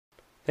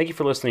Thank you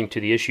for listening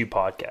to The Issue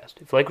Podcast.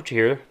 If you like what you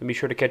hear, then be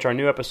sure to catch our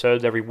new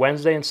episodes every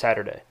Wednesday and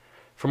Saturday.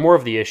 For more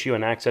of The Issue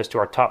and access to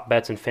our top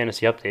bets and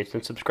fantasy updates,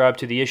 then subscribe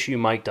to The Issue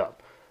Mic'd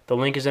Up. The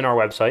link is in our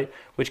website,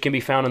 which can be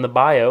found in the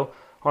bio,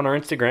 on our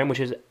Instagram, which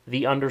is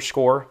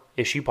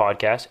 _Issue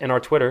Podcast, and our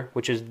Twitter,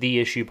 which is The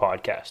Issue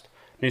Podcast.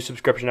 New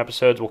subscription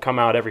episodes will come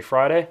out every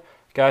Friday.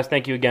 Guys,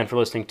 thank you again for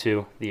listening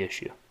to The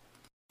Issue.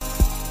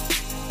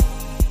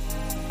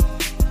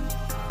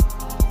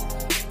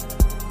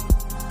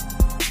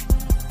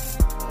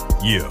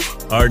 You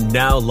are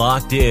now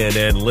locked in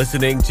and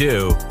listening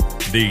to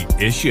The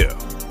Issue.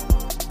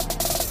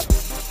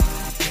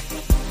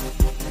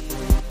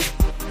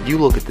 You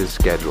look at this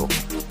schedule.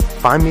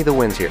 Find me the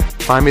wins here.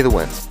 Find me the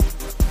wins.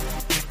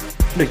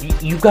 No,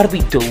 you've got to be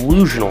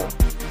delusional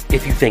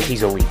if you think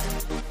he's elite.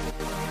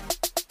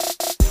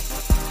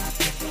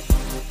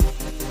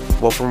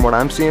 Well, from what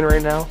I'm seeing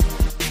right now,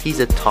 he's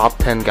a top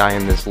 10 guy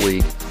in this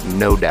league,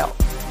 no doubt.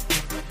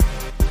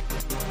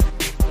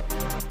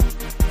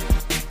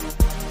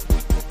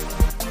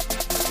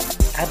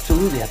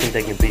 Absolutely, I think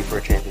they can compete for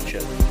a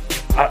championship.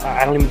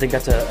 I don't even think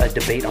that's a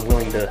debate I'm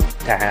willing to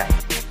have.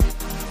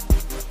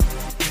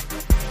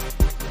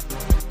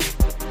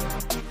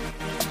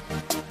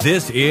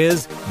 This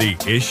is The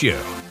Issue.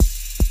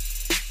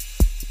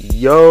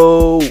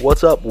 Yo,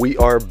 what's up? We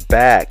are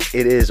back.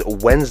 It is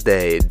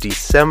Wednesday,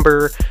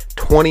 December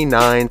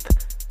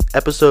 29th,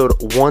 episode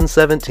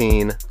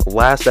 117,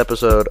 last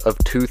episode of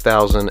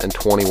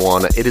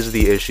 2021. It is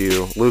The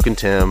Issue. Luke and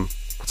Tim.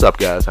 What's up,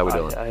 guys? How we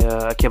doing?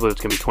 I can't believe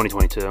it's going to be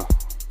 2022.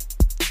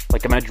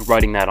 Like, imagine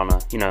writing that on a,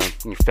 when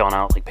you're filling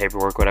out, like,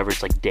 paperwork, whatever,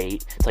 it's like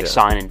date. It's like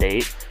sign and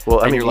date.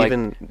 Well, I mean,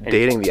 even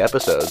dating the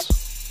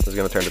episodes is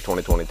going to turn to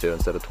 2022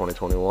 instead of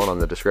 2021 on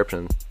the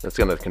description. It's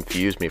going to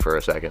confuse me for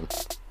a second.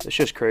 It's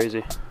just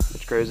crazy.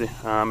 It's crazy.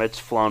 It's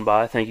flown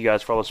by. Thank you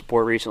guys for all the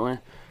support recently.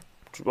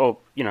 Well,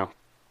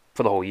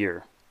 for the whole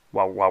year.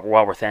 While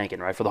we're thanking,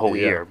 right, for the whole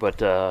year.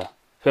 But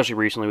especially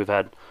recently, we've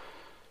had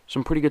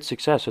some pretty good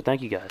success, so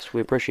thank you guys.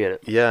 We appreciate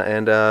it. Yeah,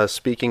 and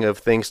speaking of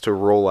things to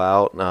roll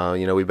out,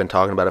 we've been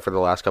talking about it for the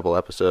last couple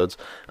episodes.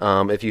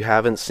 If you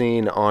haven't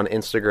seen on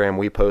Instagram,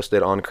 we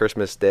posted on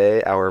Christmas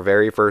Day, our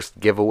very first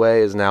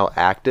giveaway is now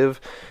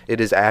active. It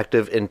is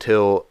active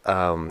until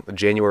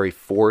January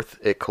 4th.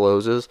 It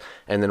closes,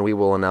 and then we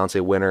will announce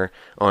a winner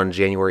on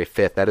January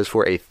 5th. That is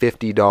for a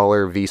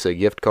 $50 Visa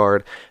gift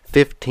card,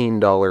 $15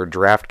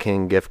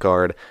 DraftKings gift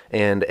card,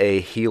 and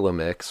a Gila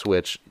Mix,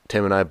 which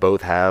Tim and I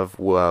both have.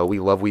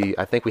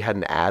 I think we had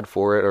an ad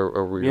for it,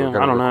 or we were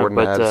going to record an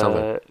ad.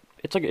 Something.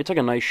 It's like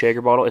a nice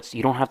shaker bottle.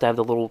 You don't have to have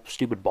the little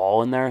stupid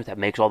ball in there that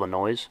makes all the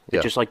noise. Yeah.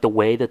 It's just like the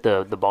way that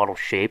the bottle's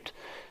shaped.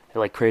 It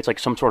like creates like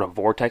some sort of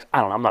vortex. I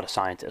don't know. I'm not a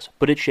scientist,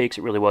 but it shakes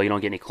it really well. You don't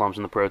get any clumps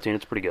in the protein.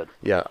 It's pretty good.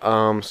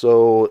 Yeah.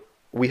 So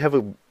we have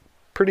a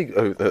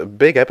a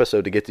big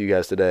episode to get to you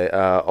guys today.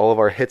 All of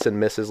our hits and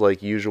misses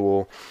like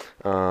usual,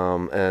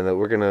 and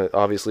we're gonna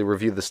obviously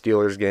review the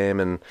Steelers game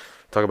and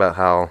talk about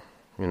how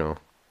didn't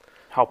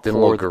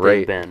poor look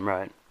great. they've been,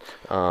 right?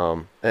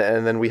 And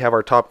then we have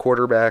our top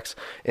quarterbacks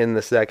in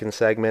the second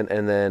segment,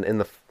 and then in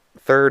the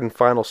third and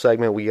final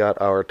segment, we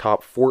got our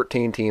top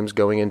 14 teams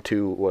going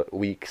into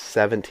week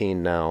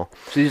 17 now.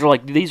 So these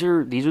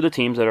are the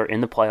teams that are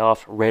in the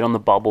playoff, right on the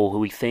bubble, who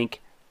we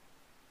think,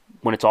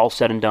 when it's all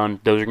said and done,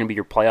 those are going to be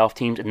your playoff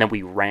teams, and then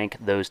we rank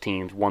those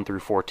teams 1 through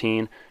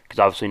 14, because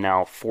obviously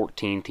now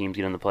 14 teams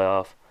get in the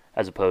playoff,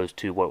 as opposed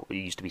to what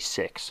used to be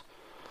 6.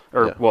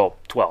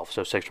 12,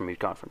 so 6 from each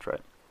conference, right?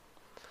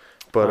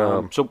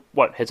 But so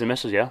what, hits and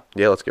misses, yeah?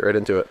 Yeah, let's get right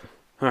into it.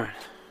 All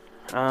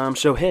right.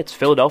 So hits,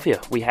 Philadelphia.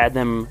 We had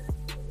them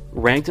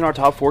ranked in our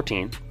top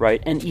 14,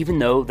 right? And even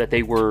though that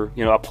they were,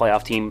 a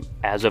playoff team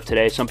as of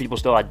today, some people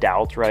still had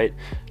doubts, right?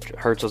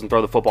 Hurts doesn't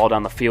throw the football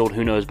down the field.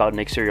 Who knows about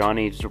Nick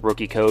Sirianni? He's a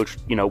rookie coach.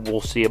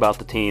 We'll see about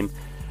the team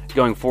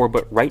going forward.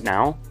 But right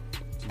now,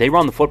 they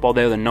run the football.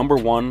 They're the number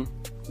one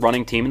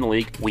running team in the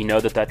league. We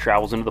know that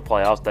travels into the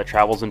playoffs. That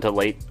travels into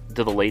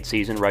the late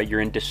season, right?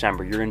 You're in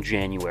December. You're in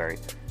January.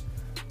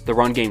 The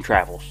run game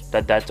travels.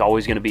 That's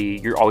always going to be.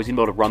 You're always going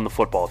to be able to run the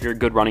football. If you're a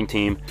good running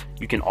team,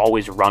 you can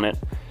always run it.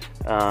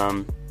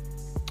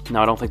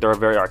 Now, I don't think they're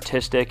very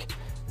artistic.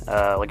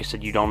 Like I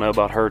said, you don't know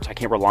about Hurts. I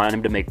can't rely on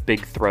him to make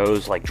big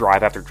throws like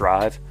drive after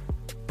drive.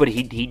 But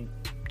he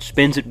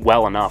spins it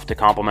well enough to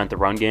complement the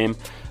run game.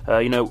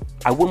 I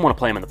wouldn't want to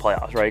play him in the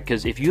playoffs, right?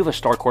 Because if you have a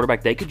star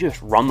quarterback, they could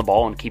just run the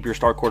ball and keep your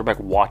star quarterback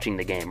watching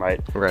the game, right?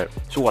 Right.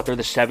 So what, they're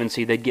the 7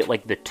 seed. They'd get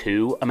like the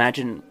 2.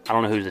 Imagine, I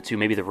don't know who's the 2,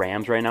 maybe the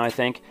Rams right now, I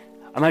think.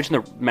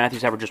 Imagine the Matthew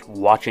Stafford just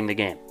watching the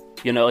game.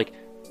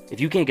 If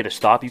you can't get a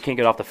stop, you can't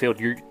get off the field,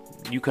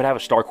 you could have a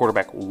star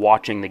quarterback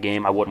watching the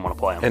game. I wouldn't want to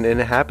play him. And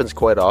it happens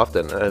quite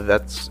often.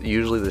 That's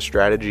usually the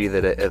strategy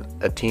that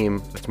a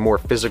team that's more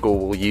physical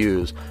will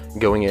use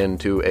going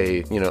into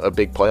a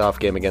big playoff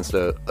game against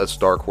a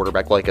star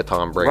quarterback like a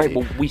Tom Brady. Right.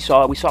 Well, we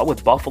saw it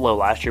with Buffalo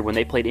last year when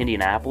they played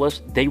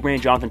Indianapolis. They ran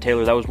Jonathan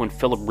Taylor. That was when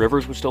Phillip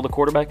Rivers was still the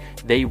quarterback.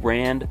 They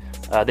ran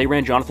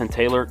Jonathan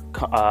Taylor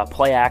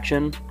play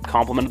action,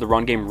 complemented the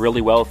run game really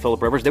well with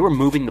Phillip Rivers. They were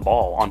moving the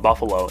ball on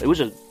Buffalo. It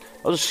was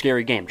That was a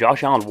scary game.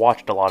 Josh Allen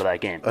watched a lot of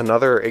that game.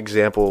 Another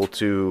example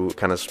to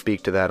kind of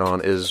speak to that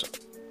on is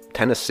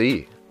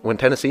Tennessee. When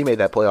Tennessee made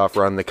that playoff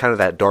run, the kind of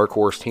that dark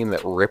horse team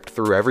that ripped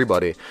through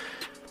everybody,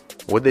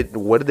 what did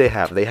they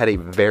have? They had a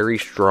very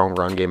strong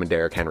run game in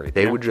Derrick Henry.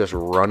 They would just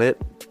run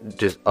it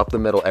just up the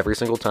middle every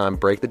single time,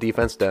 break the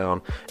defense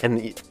down,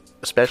 and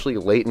especially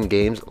late in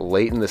games,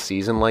 late in the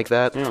season like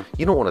that,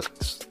 you don't want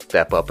to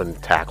step up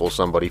and tackle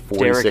somebody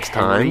 46 Derrick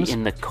Henry times.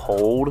 in the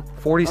cold?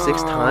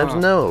 46 times?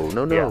 No.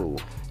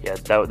 Yeah,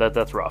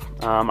 that's rough.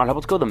 All right,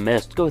 let's go with the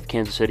miss. Let's go with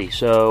Kansas City.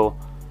 So,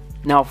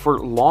 now for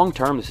long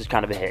term, this is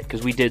kind of a hit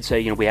because we did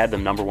say, we had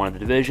them number one in the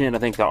division. I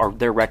think that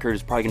their record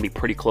is probably going to be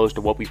pretty close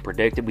to what we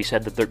predicted. We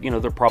said that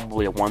they're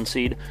probably a 1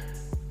 seed.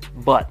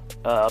 But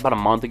about a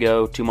month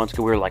ago, 2 months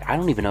ago, we were like, I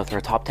don't even know if they're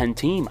a top 10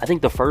 team. I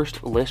think the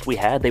first list we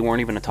had, they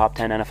weren't even a top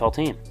 10 NFL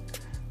team.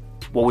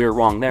 Well, we were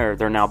wrong there.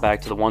 They're now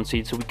back to the 1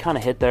 seed, so we kind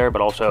of hit there,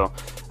 but also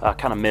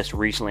kind of missed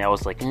recently. I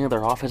was like,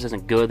 their offense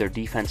isn't good, their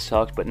defense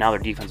sucks, but now their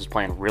defense is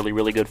playing really,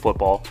 really good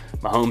football.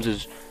 Mahomes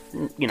is,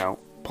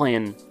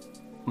 playing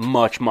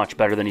much, much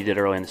better than he did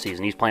early in the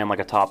season. He's playing like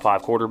a top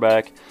 5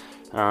 quarterback.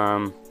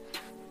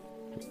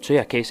 So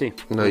yeah,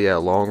 KC. No, yeah,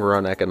 long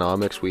run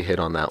economics, we hit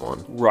on that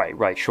one.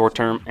 Right. Short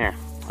term,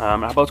 How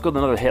about let's go with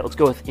another hit. Let's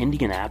go with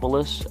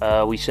Indianapolis.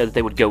 We said that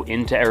they would go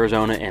into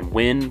Arizona and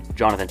win.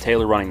 Jonathan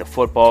Taylor running the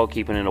football,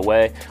 keeping it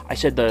away. I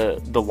said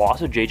the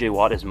loss of J.J.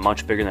 Watt is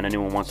much bigger than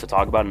anyone wants to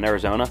talk about in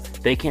Arizona.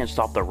 They can't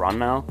stop the run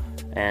now,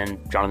 and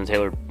Jonathan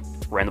Taylor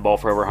ran the ball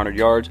for over 100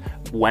 yards.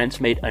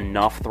 Wentz made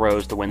enough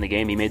throws to win the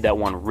game. He made that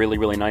one really,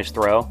 really nice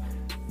throw.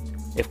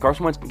 If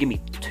Carson Wentz can give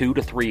me 2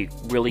 to 3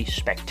 really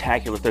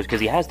spectacular throws, because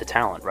he has the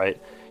talent,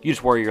 right? You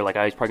just worry, you're like,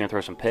 he's probably going to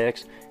throw some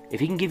picks. If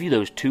he can give you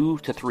those 2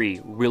 to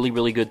 3 really,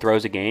 really good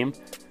throws a game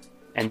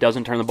and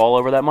doesn't turn the ball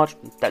over that much,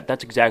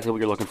 that's exactly what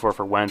you're looking for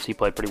Wentz. He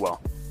played pretty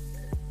well.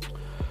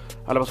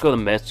 All right, let's go to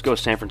the Mets. Let's go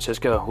to San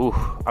Francisco.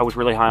 Ooh, I was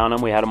really high on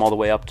them. We had them all the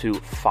way up to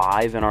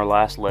 5 in our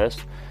last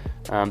list.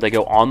 They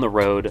go on the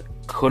road.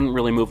 Couldn't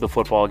really move the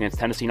football against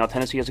Tennessee. Now,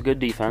 Tennessee has a good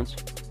defense.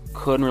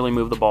 Couldn't really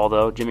move the ball,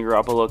 though. Jimmy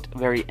Garoppolo looked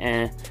very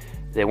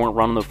They weren't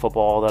running the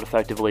football all that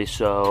effectively,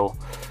 so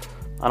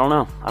I don't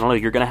know.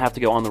 You're going to have to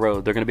go on the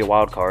road. They're going to be a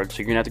wild card, so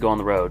you're going to have to go on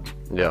the road.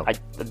 Yeah.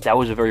 That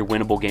was a very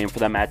winnable game for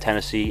them at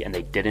Tennessee, and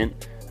they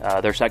didn't.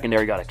 Their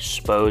secondary got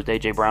exposed.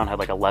 A.J. Brown had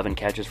like 11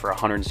 catches for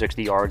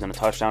 160 yards and a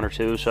touchdown or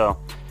 2,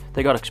 so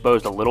they got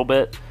exposed a little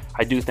bit.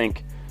 I do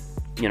think,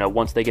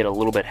 once they get a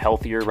little bit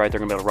healthier, right, they're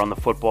going to be able to run the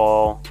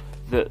football.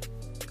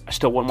 I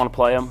still wouldn't want to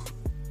play them.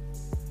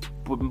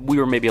 We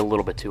were maybe a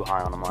little bit too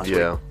high on them last week.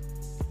 Yeah.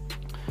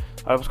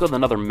 All right, let's go with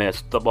another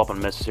miss. Double up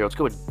on misses here. Let's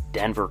go with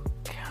Denver,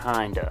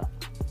 kinda.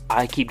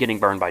 I keep getting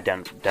burned by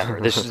Denver.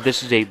 This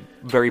is a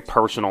very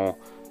personal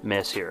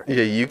miss here.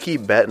 Yeah, you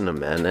keep betting them,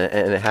 man,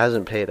 and it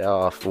hasn't paid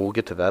off. We'll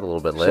get to that a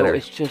little bit later. So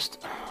it's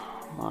just,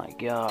 my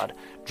God.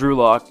 Drew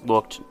Lock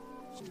looked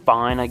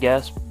fine, I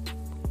guess.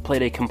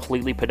 Played a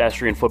completely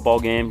pedestrian football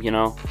game,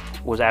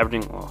 Was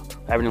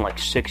averaging like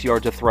 6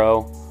 yards a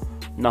throw.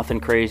 Nothing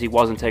crazy.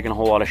 Wasn't taking a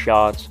whole lot of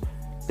shots.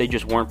 They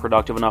just weren't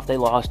productive enough. They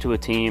lost to a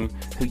team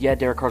who,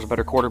 Derek Carr's a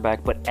better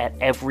quarterback, but at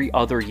every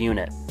other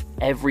unit,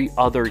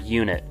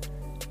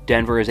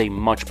 Denver is a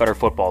much better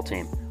football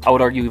team. I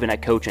would argue even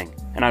at coaching,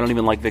 and I don't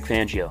even like Vic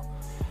Fangio.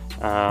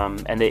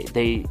 And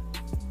they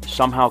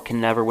somehow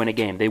can never win a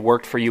game. They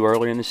worked for you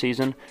earlier in the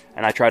season,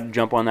 and I tried to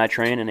jump on that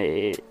train, and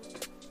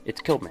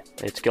it's killed me.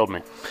 It's killed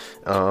me.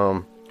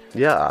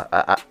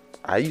 Yeah,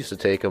 I used to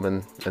take them,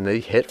 and they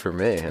hit for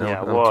me.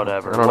 Yeah,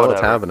 whatever. I don't know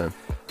what's happening.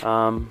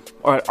 All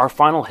right, our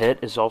final hit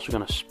is also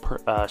going to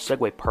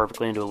segue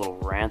perfectly into a little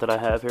rant that I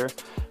have here.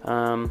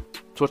 So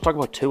let's talk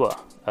about Tua.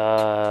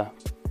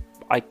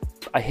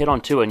 I hit on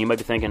Tua, and you might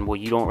be thinking, well,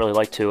 you don't really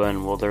like Tua,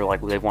 and they're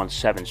like, they've won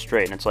 7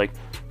 straight, and it's like,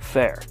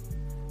 fair.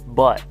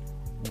 But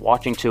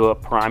watching Tua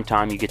prime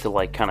time, you get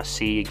to kind of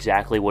see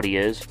exactly what he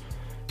is,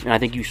 and I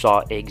think you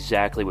saw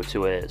exactly what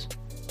Tua is.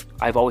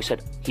 I've always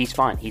said he's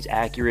fine, he's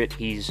accurate,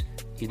 he's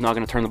not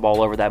going to turn the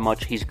ball over that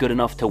much, he's good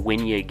enough to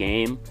win you a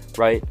game,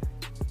 right?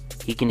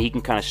 He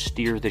can kind of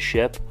steer the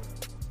ship,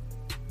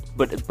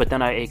 but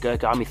then it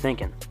got me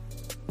thinking.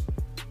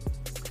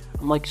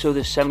 I'm like, so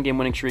this 7-game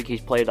winning streak,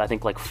 he's played, I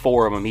think,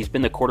 4 of them. He's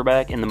been the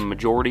quarterback in the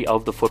majority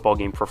of the football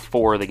game for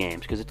 4 of the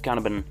games, because it's kind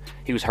of been,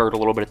 he was hurt a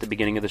little bit at the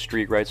beginning of the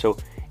streak, right? So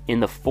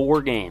in the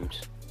 4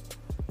 games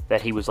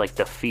that he was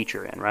the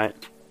feature in, right?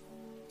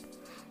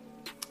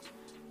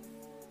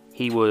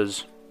 He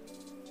was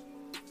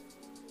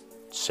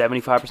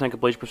 75%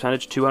 completion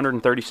percentage,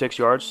 236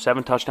 yards,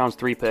 7 touchdowns,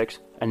 3 picks,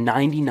 a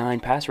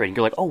 99 pass rating.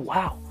 You're like, oh,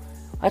 wow,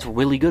 that's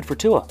really good for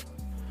Tua.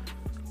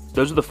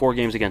 Those are the 4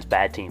 games against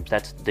bad teams.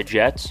 That's the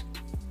Jets.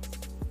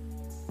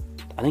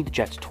 I think the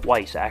Jets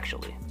twice,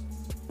 actually.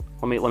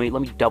 Let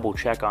me double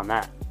check on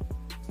that.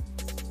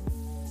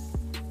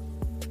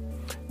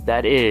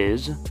 That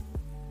is,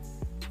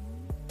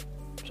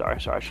 sorry, I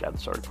should have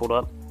this already pulled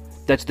up.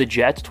 That's the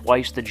Jets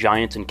twice, the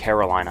Giants, and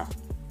Carolina.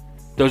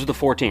 Those are the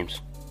 4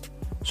 teams.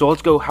 So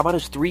let's go. How about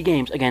his 3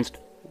 games against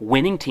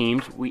winning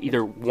teams? We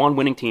either 1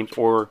 winning teams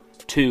or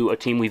 2, a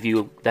team we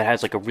view that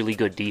has like a really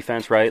good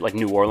defense, right? Like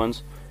New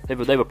Orleans. They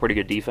have a pretty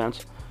good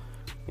defense.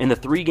 In the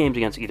 3 games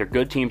against either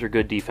good teams or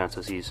good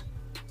defenses, he's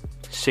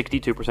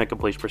 62%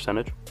 completion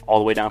percentage, all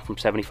the way down from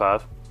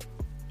 75.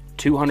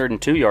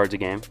 202 yards a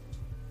game,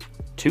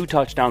 2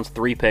 touchdowns,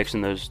 3 picks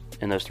in those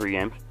 3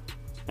 games,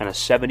 and a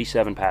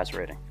 77 passer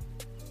rating.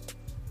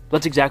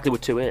 That's exactly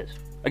what 2 is.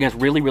 Against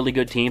really, really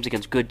good teams,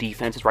 against good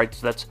defenses, right?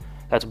 So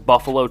that's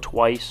Buffalo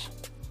twice.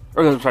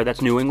 Or, I'm sorry,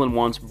 that's New England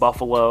once,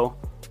 Buffalo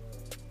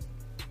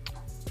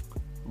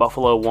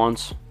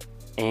once,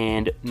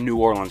 and New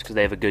Orleans, because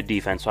they have a good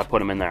defense, so I put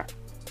them in there.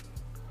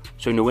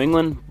 So New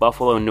England,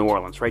 Buffalo, and New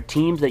Orleans, right?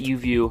 Teams that you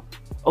view,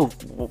 well,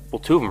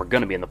 2 of them are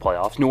going to be in the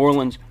playoffs. New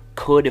Orleans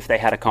could if they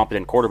had a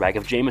competent quarterback.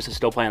 If Jameis is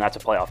still playing, that's a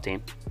playoff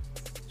team.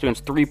 So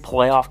against 3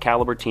 playoff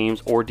caliber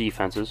teams or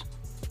defenses,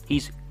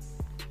 he's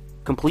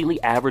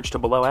completely average to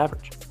below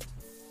average.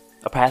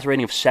 A passer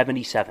rating of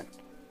 77.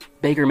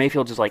 Baker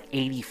Mayfield's is like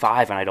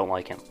 85, and I don't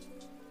like him.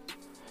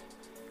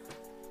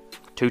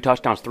 2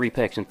 touchdowns, 3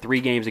 picks in 3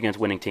 games against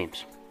winning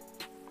teams.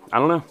 I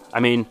don't know. I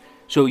mean,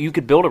 so you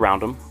could build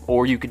around them,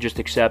 or you could just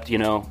accept,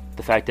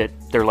 the fact that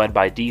they're led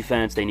by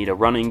defense, they need a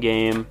running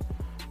game.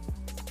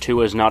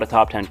 Tua is not a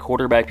top 10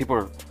 quarterback. People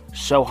are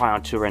so high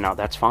on Tua right now.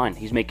 That's fine.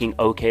 He's making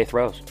okay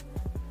throws.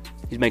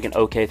 He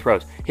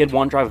had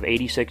 1 drive of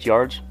 86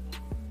 yards.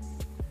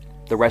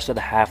 The rest of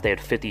the half, they had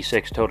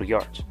 56 total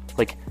yards.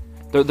 Like,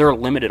 they're a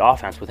limited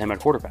offense with him at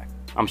quarterback.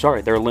 I'm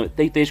sorry.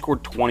 They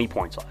scored 20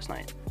 points last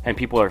night, and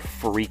people are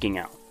freaking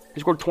out.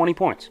 They scored 20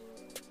 points.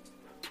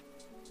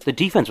 The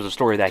defense was the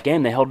story of that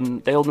game. They held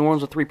New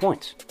Orleans with 3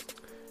 points.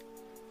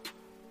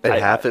 At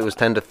half, it was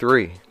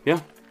 10-3. Yeah.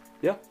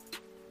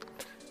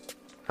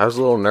 I was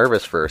a little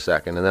nervous for a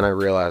second, and then I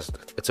realized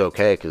it's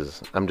okay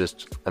because I'm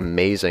just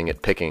amazing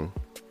at picking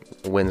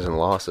wins and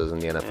losses in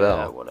the NFL.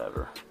 Yeah,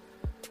 whatever.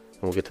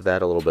 We'll get to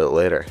that a little bit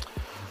later.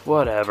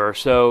 Whatever.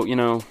 So,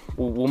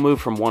 we'll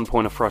move from one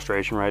point of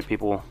frustration, right?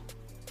 People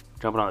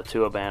jumping on the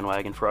Tua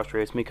bandwagon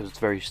frustrates me because it's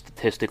very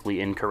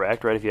statistically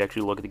incorrect, right, if you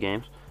actually look at the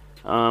games.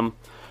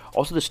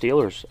 Also, the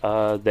Steelers,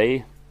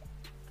 they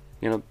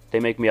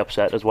make me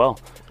upset as well.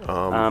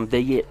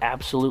 They get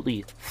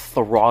absolutely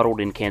throttled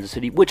in Kansas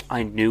City, which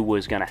I knew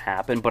was going to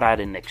happen, but I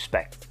didn't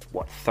expect,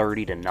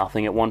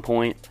 30-0 at one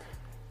point.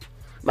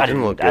 I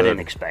didn't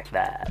expect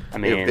that. I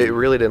mean, it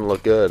really didn't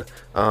look good.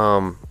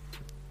 The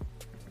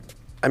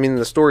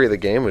story of the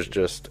game was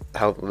just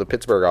how the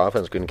Pittsburgh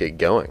offense couldn't get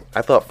going.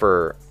 I thought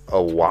for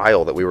a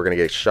while that we were going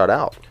to get shut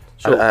out.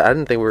 So, I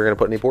didn't think we were going to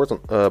put any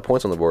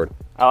points on the board.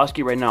 I'll ask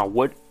you right now,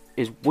 what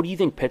do you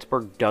think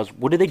Pittsburgh does?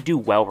 What do they do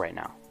well right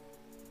now?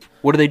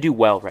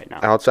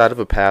 Outside of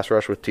a pass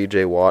rush with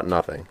T.J. Watt,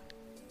 nothing.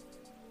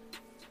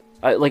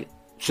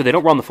 So they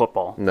don't run the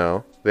football.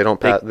 No, they don't.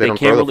 They don't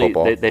throw the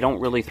football. They don't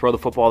really throw the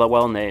football that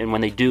well, and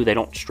when they do, they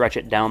don't stretch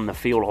it down the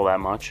field all that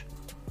much.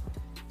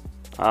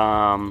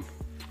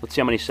 Let's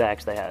see how many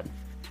sacks they had.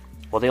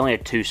 Well, they only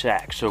had 2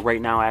 sacks. So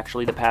right now,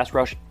 actually, the pass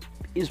rush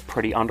is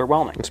pretty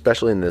underwhelming.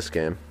 Especially in this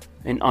game.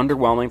 An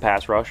underwhelming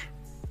pass rush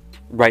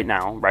right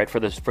now, right? For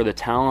the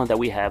talent that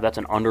we have, that's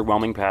an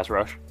underwhelming pass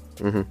rush.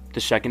 Mm-hmm. The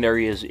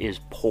secondary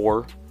is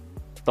poor.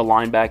 The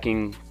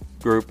linebacking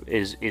group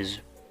is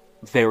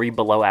very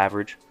below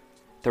average.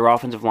 Their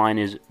offensive line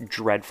is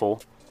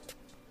dreadful.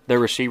 Their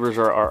receivers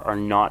are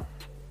not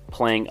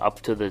playing up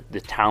to the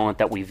talent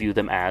that we view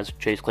them as.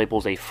 Chase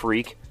Claypool's a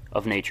freak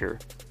of nature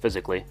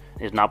physically.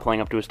 He's not playing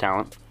up to his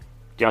talent.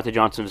 Deontay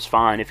Johnson is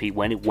fine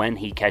when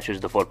he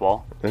catches the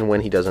football. And when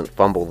he doesn't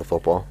fumble the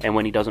football. And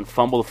when he doesn't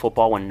fumble the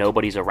football when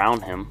nobody's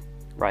around him,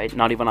 right?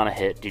 Not even on a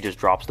hit. He just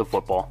drops the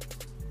football.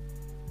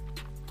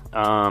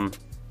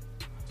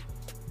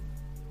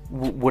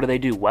 What do they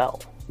do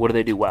well?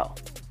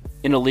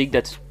 In a league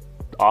that's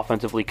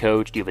offensively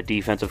coached, you have a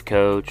defensive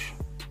coach.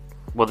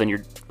 Well, then your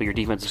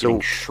defense is getting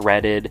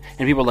shredded.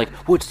 And people are like,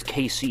 it's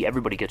KC.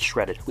 Everybody gets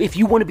shredded. If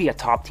you want to be a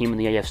top team in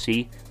the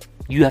AFC,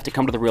 you have to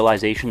come to the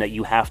realization that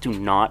you have to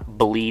not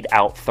bleed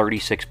out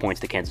 36 points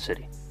to Kansas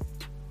City.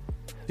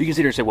 You can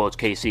sit here and say, it's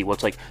KC. Well,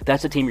 it's like,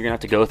 that's the team you're going to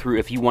have to go through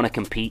if you want to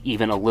compete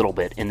even a little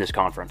bit in this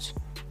conference.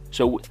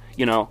 So,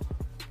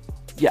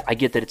 yeah, I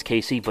get that it's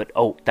KC, but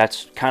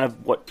that's kind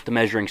of what the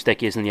measuring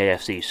stick is in the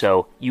AFC.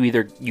 So you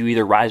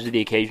either rise to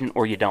the occasion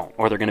or you don't,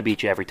 or they're going to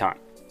beat you every time.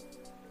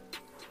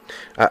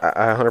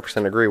 I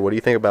 100% agree. What do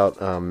you think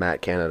about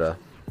Matt Canada?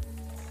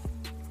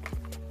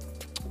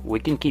 We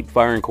can keep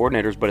firing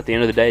coordinators, but at the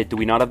end of the day, do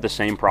we not have the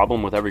same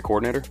problem with every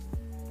coordinator?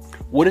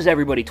 What does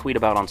everybody tweet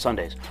about on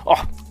Sundays?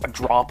 A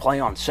draw play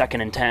on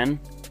 2nd and 10?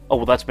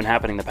 That's been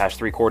happening the past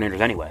 3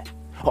 coordinators anyway.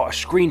 A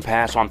screen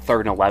pass on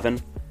 3rd and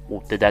 11? Well,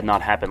 did that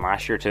not happen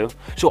last year too?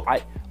 So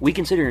we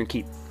can sit here and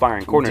keep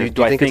firing coordinators.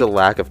 Do you think it's a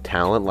lack of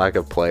talent, lack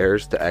of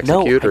players to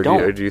execute, or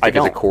do you think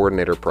it's a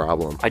coordinator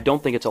problem? I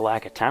don't think it's a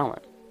lack of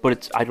talent.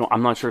 But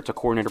I'm not sure it's a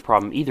coordinator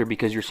problem either,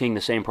 because you're seeing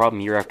the same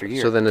problem year after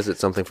year. So then, is it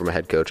something from a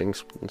head coaching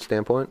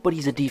standpoint? But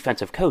he's a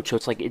defensive coach, so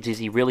it's like,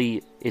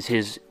 is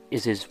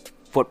his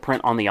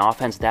footprint on the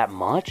offense that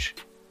much?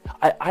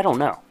 I don't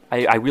know.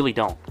 I really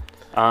don't.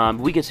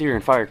 We can sit here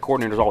and fire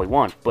coordinators all we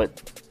want,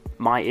 but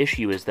my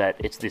issue is that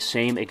it's the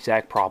same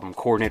exact problem,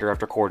 coordinator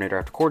after coordinator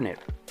after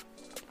coordinator.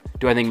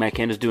 Do I think Matt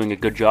Canada's doing a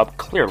good job?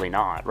 Clearly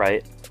not,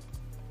 right?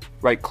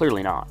 Right,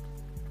 clearly not.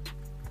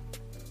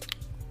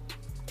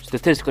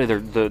 Statistically,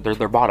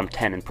 they're bottom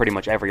 10 in pretty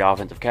much every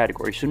offensive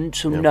category. So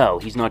no,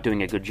 he's not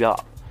doing a good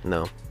job.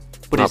 No.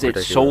 But is it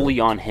solely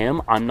on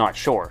him? I'm not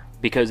sure.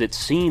 Because it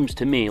seems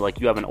to me like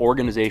you have an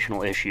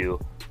organizational issue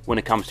when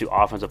it comes to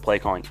offensive play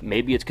calling.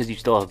 Maybe it's because you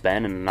still have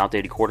Ben and an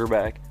outdated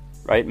quarterback,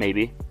 right?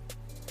 Maybe.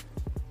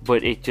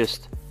 But it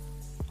just...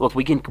 Look,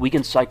 we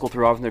can cycle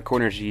through offensive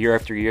coordinators year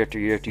after year after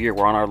year after year.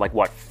 We're on our, like,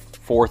 what,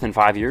 4th and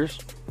 5 years?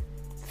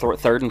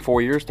 3rd and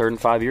 4 years? 3rd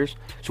and 5 years?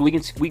 So we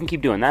can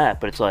keep doing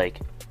that, but it's like,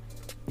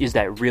 is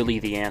that really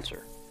the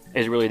answer?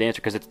 Is it really the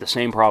answer? Because it's the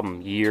same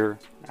problem year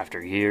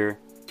after year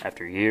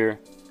after year.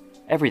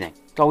 Everything.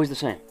 It's always the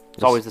same.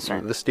 It's always the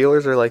same. The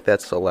Steelers are like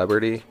that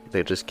celebrity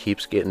that just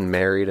keeps getting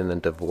married and then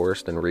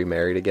divorced and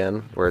remarried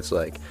again, where it's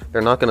like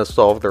they're not going to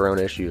solve their own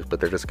issues, but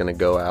they're just going to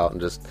go out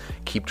and just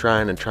keep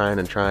trying and trying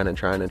and trying and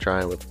trying and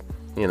trying with,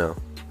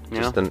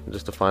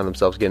 just to find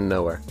themselves getting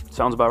nowhere.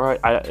 Sounds about right.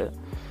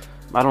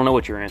 I don't know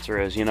what your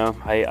answer is,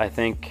 I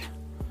think...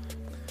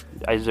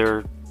 Is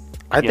there...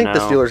 I think the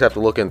Steelers have to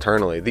look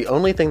internally. The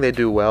only thing they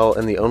do well,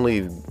 and the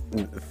only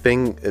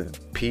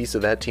piece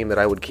of that team that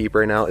I would keep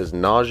right now is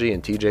Najee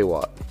and T.J.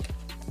 Watt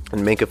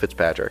and Minkah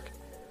Fitzpatrick.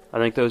 I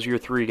think those are your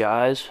 3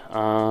 guys.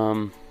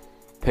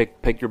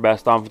 Pick your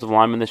best offensive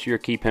lineman this year,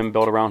 keep him,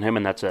 build around him,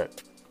 and that's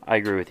it. I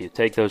agree with you.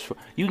 Take those.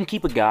 You can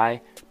keep a guy,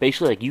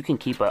 basically, like you can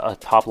keep a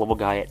top-level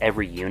guy at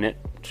every unit.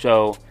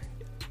 So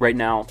right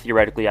now,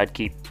 theoretically, I'd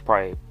keep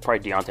probably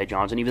Deontay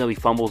Johnson. Even though he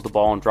fumbles the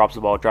ball and drops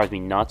the ball, it drives me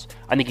nuts.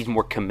 I think he's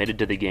more committed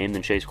to the game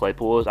than Chase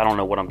Claypool is. I don't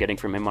know what I'm getting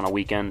from him on a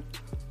weekend,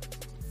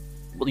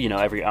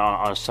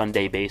 on a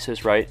Sunday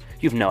basis, right?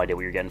 You have no idea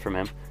what you're getting from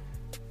him.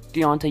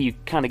 Deontay, you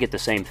kind of get the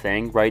same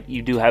thing, right?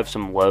 You do have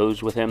some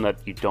lows with him that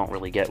you don't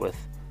really get with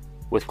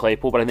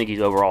Claypool, but I think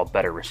he's overall a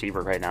better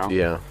receiver right now.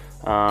 Yeah.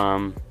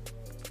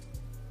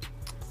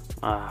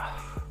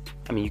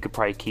 You could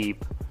probably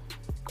keep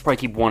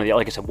one of the,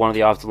 like I said, one of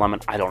the offensive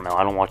linemen. I don't know.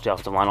 I don't watch the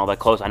offensive line all that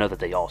close. I know that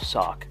they all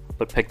suck,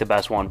 but pick the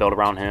best one, build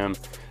around him.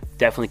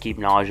 Definitely keep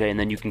Najee, and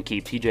then you can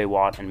keep T.J.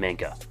 Watt and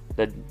Minkah.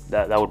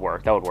 That would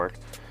work. That would work.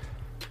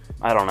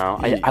 I don't know.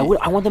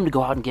 I want them to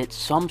go out and get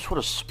some sort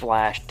of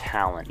splash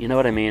talent. You know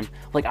what I mean?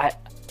 Like,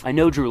 I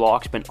know Drew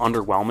Lock's been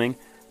underwhelming,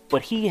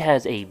 but he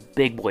has a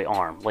big boy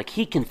arm. Like,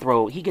 he can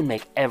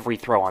make every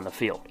throw on the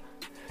field.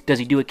 Does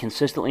he do it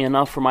consistently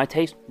enough for my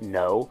taste?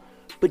 No.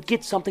 But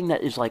get something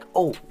that is like,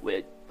 oh,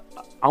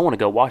 I want to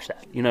go watch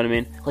that. You know what I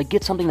mean? Like,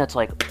 get something that's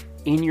like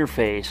in your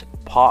face,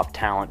 pop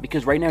talent,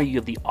 because right now you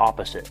have the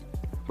opposite.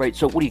 Right,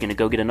 so what are you going to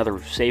go get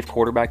another safe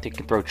quarterback that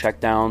can throw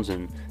checkdowns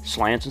and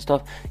slants and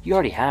stuff? You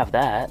already have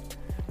that.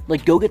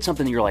 Like, go get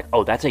something that you're like,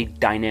 oh, that's a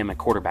dynamic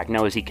quarterback.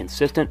 Now, is he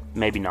consistent?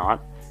 Maybe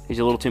not. Is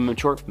he a little too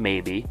mature?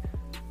 Maybe.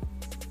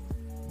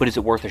 But is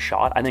it worth a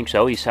shot? I think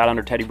so. He sat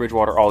under Teddy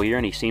Bridgewater all year,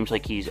 and he seems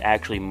like he's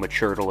actually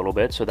matured a little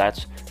bit, so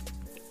that's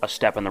a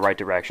step in the right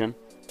direction.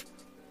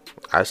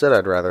 I said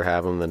I'd rather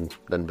have him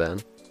than Ben.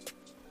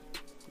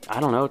 I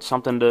don't know. It's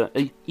something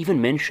to...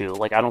 Even Minshew,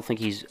 like, I don't think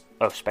he's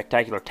a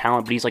spectacular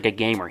talent, but he's like a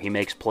gamer. He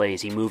makes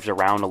plays. He moves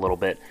around a little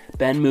bit.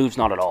 Ben moves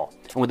not at all.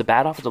 And with the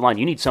bad offensive line,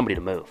 you need somebody to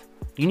move.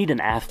 You need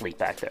an athlete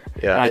back there.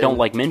 Yeah, and I don't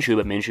like Minshew,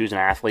 but Minshew's an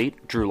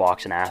athlete. Drew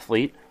Lock's an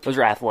athlete. Those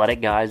are athletic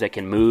guys that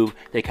can move.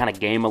 They kind of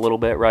game a little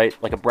bit, right?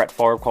 Like a Brett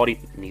Favre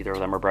quality. Neither of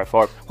them are Brett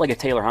Favre. Like a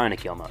Taylor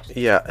Heineke almost.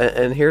 Yeah,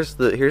 and here's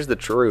the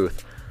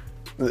truth.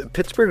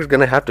 Pittsburgh is going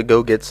to have to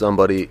go get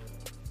somebody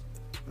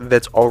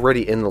that's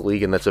already in the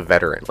league and that's a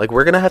veteran. Like,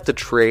 we're going to have to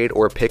trade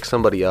or pick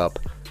somebody up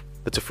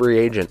that's a free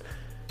agent.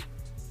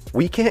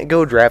 We can't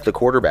go draft a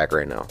quarterback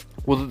right now.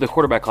 Well, the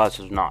quarterback class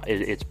is not.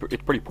 It's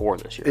pretty poor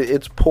this year.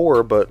 It's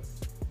poor, but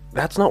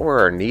that's not where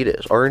our need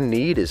is. Our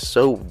need is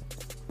so...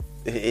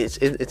 It's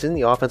in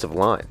the offensive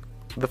line.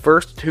 The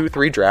first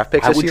 2-3 draft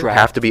picks this year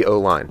have to be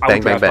O-line. I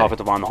would draft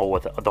offensive line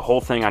the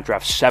whole thing. I'd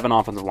draft 7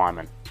 offensive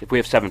linemen. If we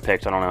have 7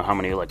 picks, I don't know how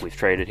many we've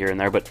traded here and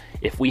there, but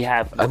if we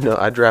have...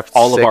 I'd draft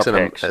all of our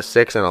picks.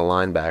 6 and a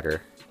linebacker.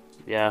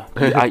 Yeah.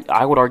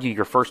 I would argue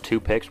your first 2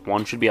 picks,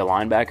 one should be a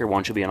linebacker,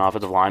 one should be an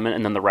offensive lineman,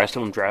 and then the rest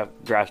of them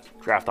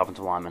draft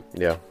offensive linemen.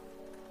 Yeah.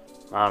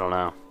 I don't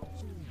know.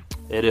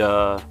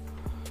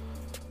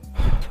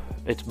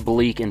 It's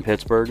bleak in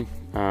Pittsburgh.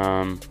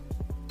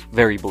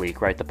 Very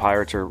bleak, right? The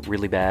Pirates are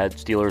really bad.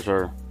 Steelers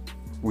are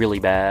really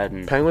bad.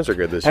 And Penguins are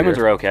good this year. Penguins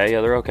are okay.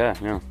 Yeah, they're okay.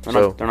 Yeah,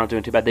 they're not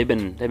doing too bad. They've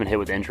been hit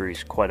with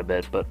injuries quite a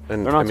bit, but they're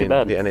not too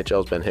bad. The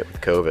NHL's been hit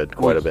with COVID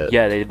quite a bit.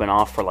 Yeah, they've been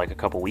off for like a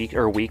couple weeks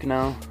or a week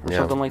now, or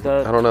something like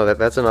that. I don't know.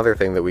 That's another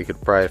thing that we could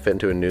probably fit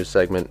into a news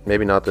segment.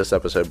 Maybe not this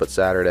episode, but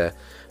Saturday.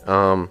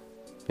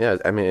 Yeah,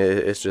 I mean,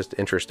 it's just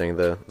interesting.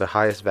 The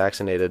highest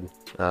vaccinated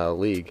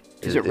league.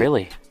 Is it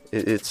really?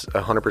 It's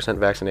 100%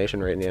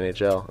 vaccination rate in the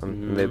NHL,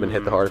 and they've been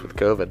hit the hardest with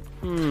COVID.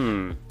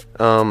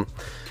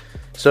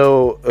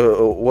 So,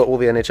 what will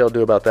the NHL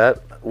do about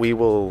that? We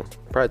will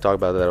probably talk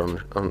about that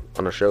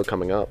on a show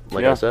coming up,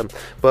 like I said.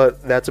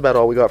 But that's about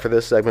all we got for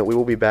this segment. We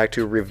will be back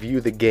to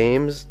review the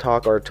games,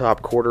 talk our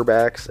top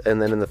quarterbacks,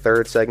 and then in the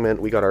third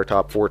segment, we got our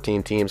top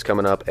 14 teams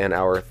coming up and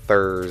our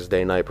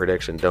Thursday night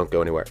prediction. Don't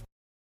go anywhere.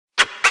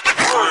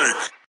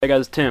 Hey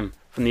guys, Tim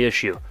from The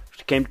Issue.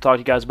 Just came to talk to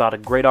you guys about a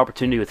great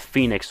opportunity with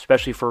Phoenix,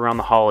 especially for around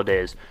the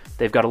holidays.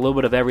 They've got a little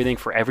bit of everything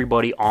for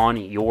everybody on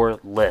your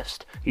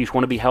list. You just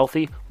want to be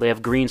healthy? They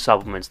have green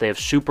supplements. They have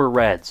super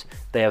reds.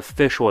 They have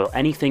fish oil.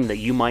 Anything that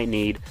you might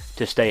need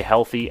to stay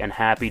healthy and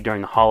happy during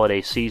the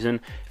holiday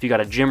season. If you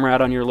got a gym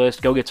rat on your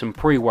list, go get some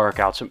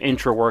pre-workout, some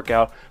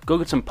intra-workout. Go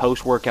get some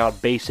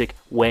post-workout basic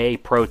whey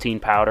protein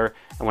powder.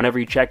 And whenever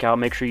you check out,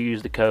 make sure you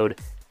use the code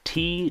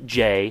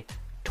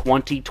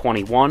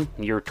TJ2021,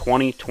 year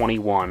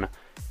 2021,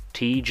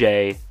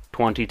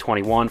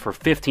 TJ2021 for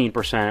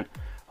 15%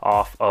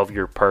 off of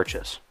your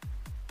purchase.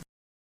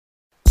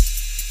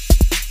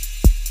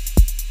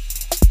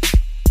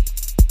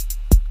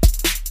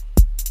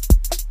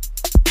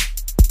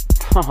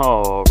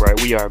 All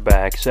right, we are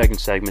back. Second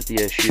segment, The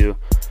Issue.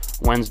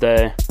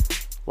 Wednesday,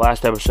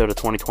 last episode of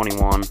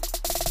 2021.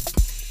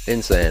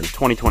 Insane.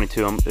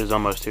 2022 is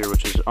almost here,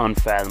 which is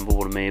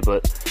unfathomable to me,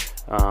 but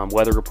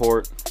weather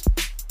report.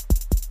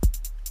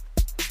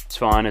 It's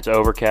fine. It's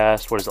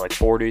overcast. What is it, like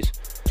 40s?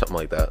 Something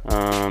like that.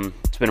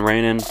 It's been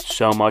raining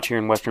so much here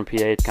in Western PA.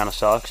 It kind of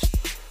sucks.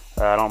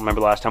 I don't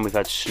remember the last time we've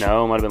had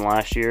snow. It might have been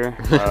last year.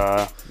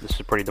 This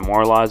is pretty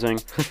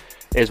demoralizing.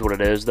 Is what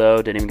it is,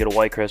 though. Didn't even get a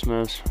white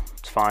Christmas.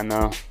 It's fine,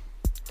 though.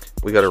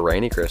 We got a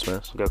rainy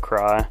Christmas. Go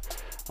cry.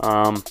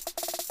 No,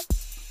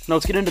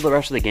 let's get into the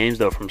rest of the games,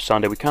 though, from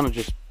Sunday. We kind of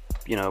just,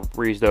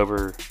 breezed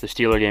over the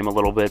Steeler game a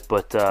little bit,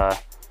 but there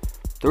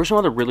were some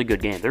other really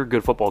good games. There were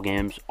good football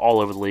games all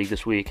over the league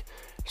this week.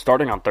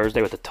 Starting on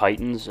Thursday with the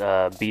Titans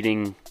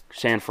beating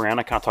San Fran.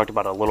 I kind of talked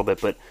about it a little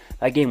bit, but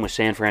that game was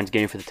San Fran's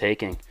game for the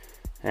taking.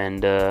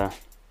 And the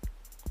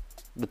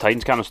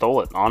Titans kind of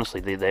stole it,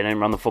 honestly. They didn't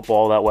run the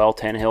football that well.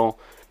 Tannehill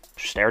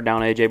stared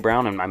down A.J.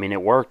 Brown, and,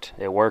 it worked.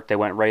 It worked. They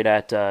went right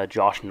at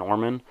Josh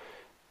Norman,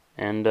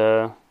 and,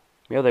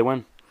 they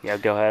win. Yeah,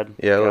 go ahead.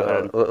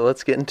 Yeah,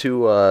 let's get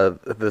into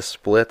the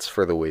splits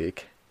for the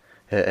week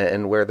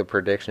and where the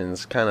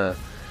predictions kind of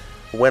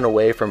went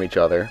away from each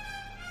other.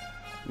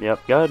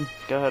 Yep, go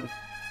ahead.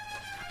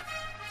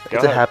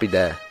 It's a happy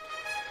day.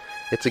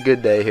 It's a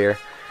good day here.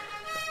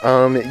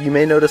 You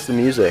may notice the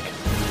music.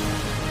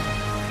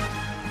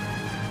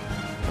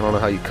 I don't know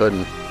how you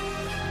couldn't.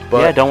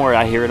 But yeah, don't worry.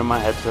 I hear it in my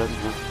headset.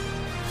 Yeah.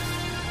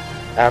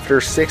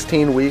 After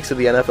 16 weeks of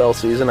the NFL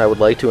season, I would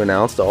like to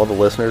announce to all the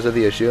listeners of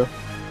The Issue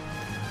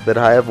that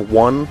I have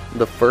won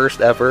the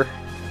first ever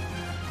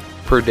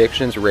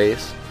predictions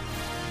race.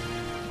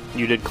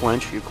 You did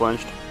clinch. You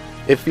clinched.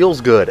 It feels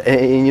good,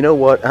 and you know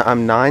what?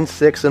 I'm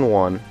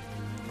 9-6-1.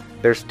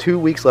 There's 2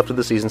 weeks left of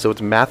the season, so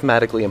it's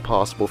mathematically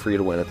impossible for you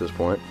to win at this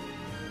point.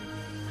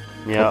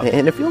 Yeah,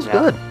 and it feels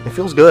good. It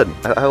feels good.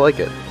 I like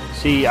it.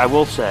 See, I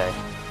will say,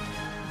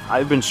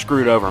 I've been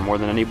screwed over more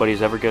than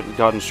anybody's ever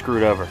gotten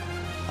screwed over.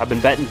 I've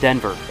been betting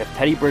Denver. If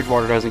Teddy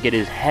Bridgewater doesn't get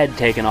his head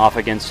taken off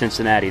against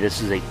Cincinnati,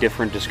 this is a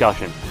different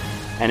discussion.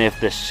 And if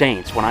the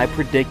Saints, when I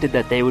predicted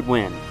that they would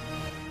win,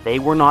 they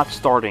were not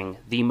starting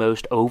the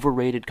most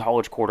overrated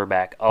college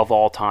quarterback of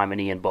all time in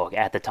Ian Book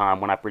at the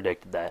time when I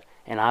predicted that.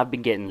 And I've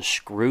been getting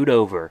screwed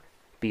over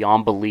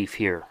beyond belief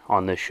here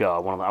on this show.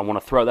 I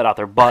want to throw that out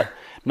there. But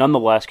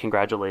nonetheless,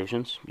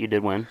 congratulations. You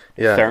did win.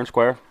 Yeah. Fair and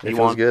square. It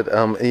feels good.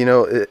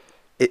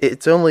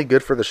 It's only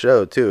good for the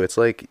show, too. It's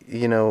like,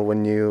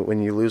 when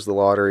you lose the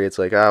lottery, it's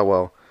like,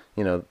 the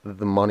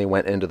money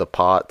went into the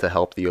pot to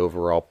help the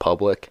overall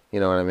public. You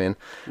know what I mean?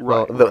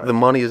 Right, the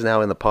money is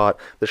now in the pot.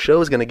 The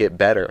show is going to get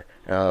better.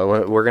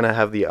 We're going to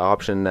have the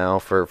option now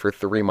for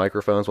 3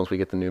 microphones once we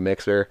get the new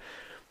mixer.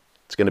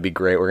 It's going to be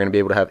great. We're going to be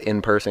able to have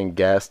in-person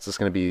guests. It's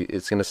going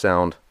to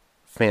sound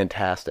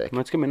fantastic.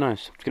 It's going to be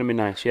nice. It's going to be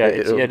nice. Yeah,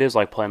 it is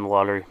like playing the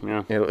lottery.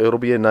 Yeah. It'll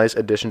be a nice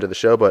addition to the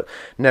show, but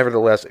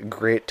nevertheless,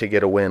 great to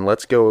get a win.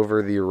 Let's go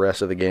over the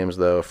rest of the games,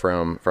 though,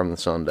 from the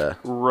Sunday.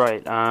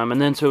 Right.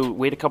 And then, so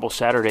we had a couple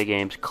Saturday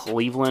games.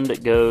 Cleveland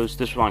this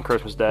was on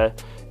Christmas Day,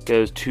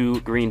 goes to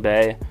Green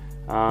Bay.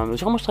 It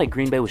was almost like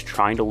Green Bay was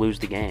trying to lose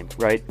the game,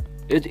 right?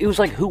 It was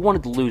like, who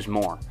wanted to lose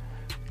more?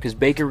 Because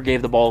Baker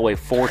gave the ball away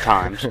 4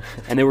 times,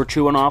 and they were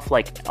chewing off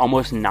like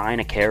almost 9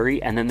 a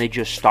carry, and then they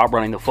just stopped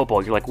running the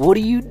football. You're like, what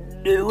are you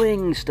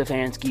doing,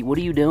 Stefanski? What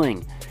are you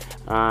doing?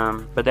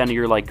 But then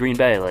you're like, Green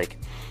Bay, like,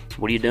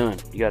 what are you doing?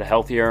 You got a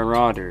healthy Aaron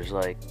Rodgers,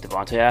 like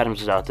Devontae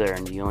Adams is out there,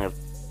 and you only have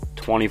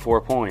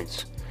 24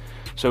 points.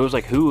 So it was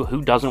like,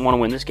 who doesn't want to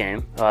win this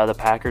game? The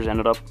Packers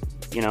ended up,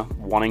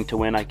 wanting to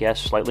win, I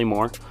guess, slightly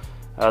more.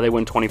 They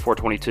win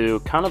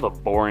 24-22. Kind of a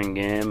boring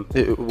game.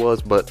 It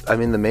was, but,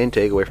 the main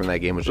takeaway from that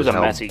game was just how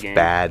messy game.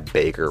 Bad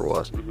Baker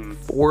was. Mm-hmm.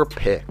 4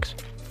 picks.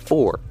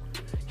 4.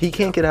 He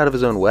can't get out of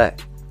his own way.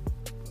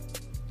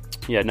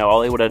 Yeah, no,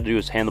 all he would have to do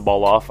is hand the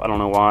ball off. I don't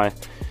know why.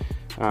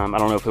 I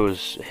don't know if it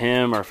was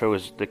him or if it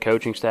was the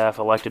coaching staff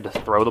elected to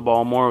throw the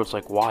ball more. It's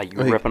like, why?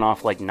 You're ripping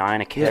off like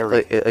 9 a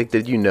carry. Like,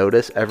 did you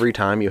notice every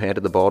time you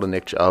handed the ball to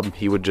Nick Chubb,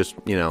 he would just,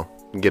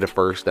 get a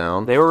first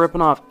down? They were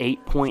ripping off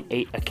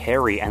 8.8 a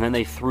carry, and then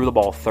they threw the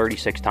ball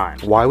 36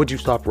 times. Why would you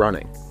stop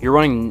running? You're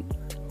running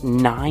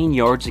 9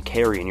 yards a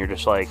carry, and you're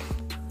just like,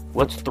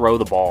 let's throw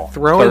the ball.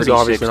 Throwing is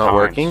obviously not times.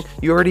 working.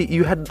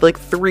 You had like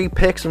 2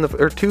 picks in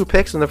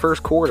the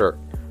first quarter.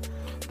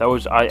 That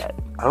was I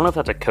don't know if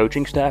that's a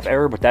coaching staff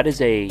error, but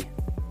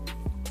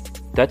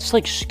that's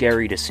like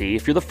scary to see.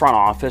 If you're the front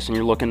office and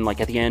you're looking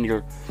like at the end,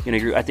 you're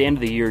at the end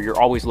of the year,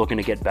 you're always looking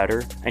to get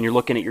better, and you're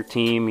looking at your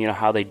team,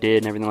 how they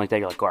did and everything like that.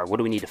 You're like, all right, what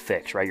do we need to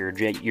fix? Right? You're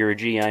a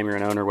GM, you're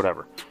an owner,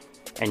 whatever,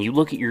 and you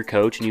look at your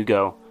coach and you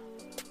go,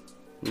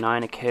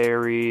 9 a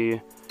carry,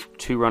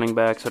 2 running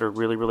backs that are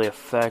really, really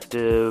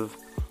effective.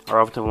 Our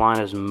offensive line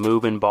is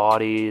moving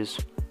bodies.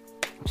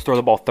 Let's throw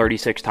the ball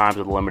 36 times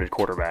with a limited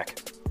quarterback.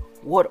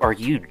 What are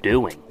you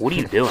doing? What are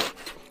you doing?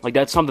 Like,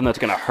 that's something that's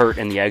going to hurt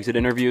in the exit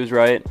interviews,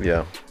 right?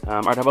 Yeah.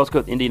 All right, how about let's go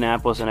with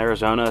Indianapolis and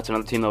Arizona. That's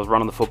another team that was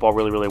running the football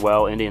really, really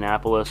well.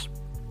 Indianapolis,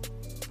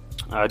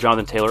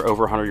 Jonathan Taylor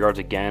over 100 yards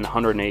again,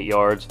 108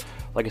 yards.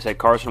 Like I said,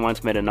 Carson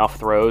Wentz made enough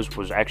throws,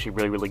 was actually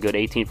really, really good.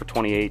 18 for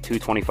 28,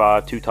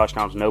 225, 2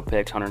 touchdowns, no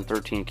picks,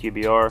 113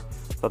 QBR.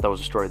 Thought that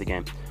was the story of the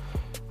game.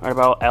 All right,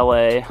 about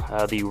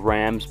LA, the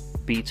Rams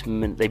beat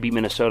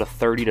Minnesota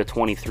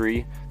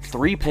 30-23.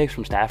 3 picks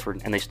from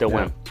Stafford, and they still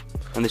win.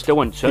 And they still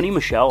win. Sony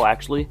Michel,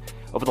 actually,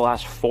 over the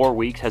last 4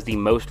 weeks, has the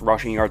most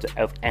rushing yards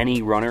of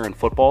any runner in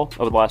football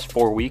over the last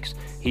 4 weeks.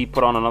 He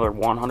put on another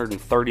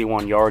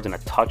 131 yards and a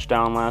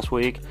touchdown last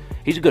week.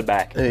 He's a good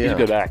back. He's a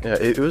good back. Yeah,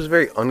 it was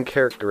very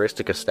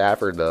uncharacteristic of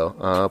Stafford,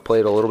 though.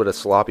 Played a little bit of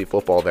sloppy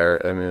football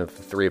there. I mean, with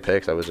 3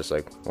 picks, I was just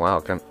like, wow,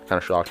 kind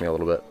of shocked me a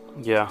little bit.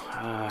 Yeah,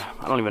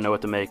 I don't even know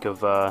what to make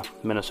of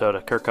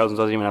Minnesota. Kirk Cousins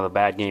doesn't even have a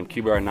bad game.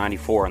 QBR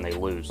 94, and they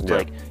lose. It's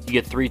like you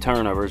get 3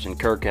 turnovers, and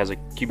Kirk has a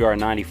QBR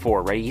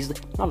 94, right? He's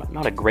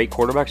not a great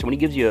quarterback, so when he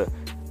gives you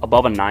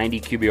above a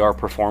 90 QBR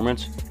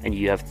performance, and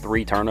you have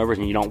 3 turnovers,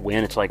 and you don't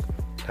win, it's like,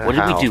 what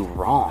did we do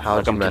wrong? How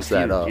did you mess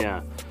that up?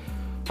 Yeah.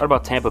 What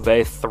about Tampa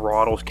Bay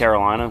throttles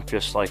Carolina,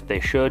 just like they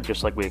should,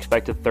 just like we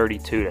expected,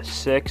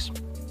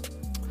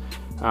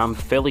 32-6.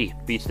 Philly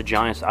beats the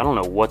Giants. I don't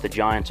know what the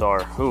Giants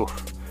are.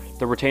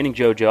 They're retaining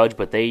Joe Judge,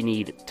 but they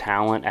need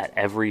talent at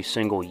every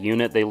single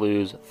unit. They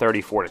lose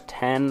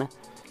 34-10.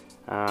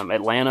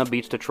 Atlanta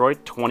beats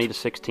Detroit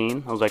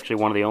 20-16. That was actually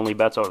one of the only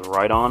bets I was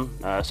right on,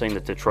 saying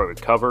that Detroit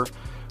would cover. It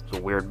was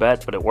a weird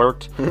bet, but it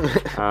worked.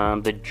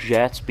 The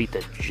Jets beat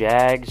the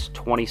Jags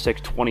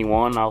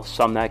 26-21. I'll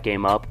sum that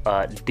game up.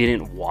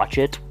 Didn't watch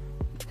it.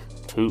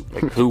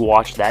 Who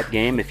watched that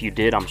game? If you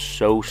did, I'm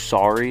so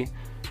sorry.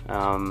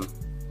 And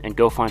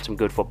go find some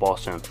good football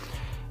soon.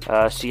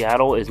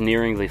 Seattle is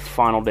nearing the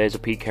final days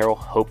of Pete Carroll.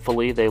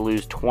 Hopefully, they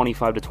lose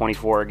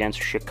 25-24 against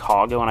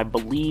Chicago, and I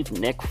believe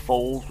Nick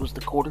Foles was the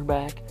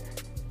quarterback.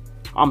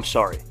 I'm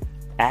sorry.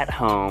 At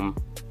home,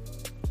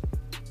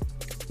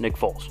 Nick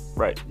Foles.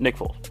 Right, Nick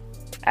Foles.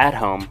 At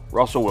home,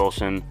 Russell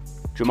Wilson,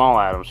 Jamal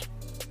Adams,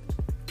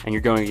 and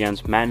you're going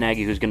against Matt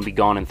Nagy, who's going to be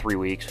gone in 3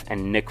 weeks,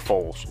 and Nick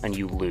Foles, and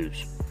you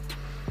lose.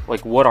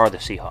 Like, what are the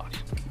Seahawks?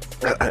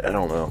 I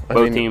don't know.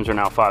 Both teams are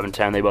now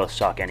 5-10. They both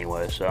suck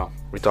anyway, so.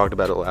 We talked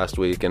about it last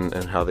week and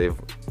how they've,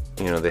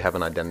 they have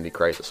an identity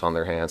crisis on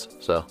their hands,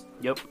 so.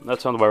 Yep, that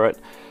sounds about right.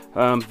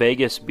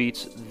 Vegas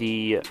beats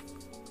the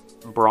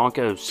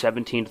Broncos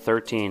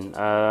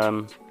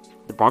 17-13.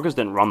 The Broncos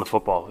didn't run the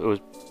football. It was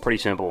pretty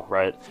simple,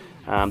 right?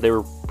 They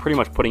were pretty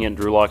much putting it in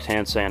Drew Lock's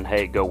hands saying,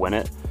 hey, go win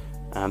it.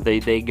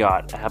 They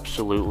got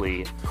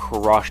absolutely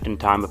crushed in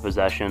time of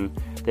possession.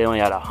 They only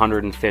had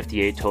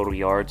 158 total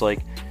yards. Like,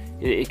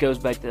 it goes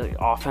back to the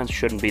offense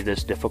shouldn't be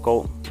this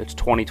difficult. It's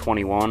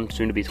 2021,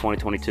 soon to be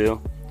 2022.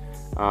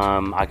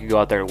 I could go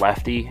out there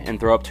lefty and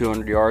throw up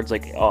 200 yards.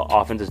 Like,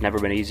 offense has never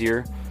been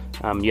easier.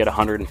 You had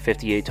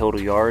 158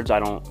 total yards.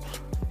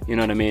 You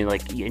know what I mean?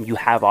 Like, and you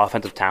have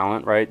offensive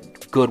talent,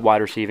 right? Good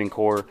wide receiving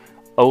core.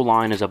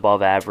 O-line is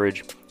above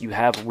average. You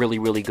have really,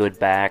 really good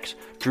backs.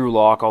 Drew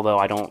Lock, although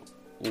I don't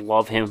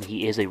love him,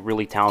 he is a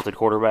really talented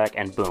quarterback.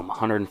 And boom,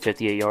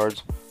 158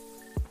 yards.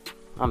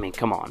 I mean,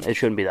 come on. It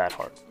shouldn't be that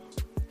hard.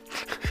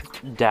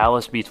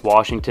 Dallas beats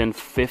Washington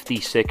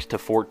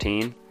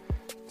 56-14.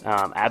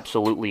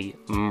 Absolutely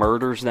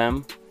murders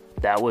them.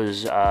 That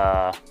was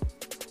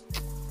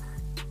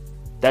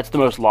that's the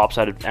most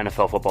lopsided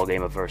NFL football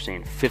game I've ever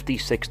seen.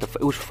 56-.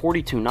 It was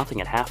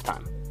 42-0 at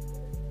halftime.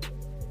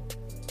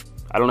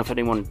 I don't know if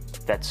anyone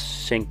that's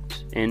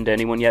synced into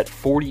anyone yet.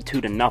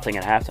 42-0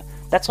 at halftime.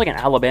 That's like an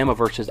Alabama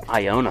versus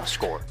Iona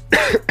score.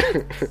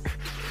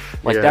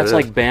 Like, yeah, that's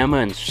like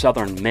Bama and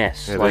Southern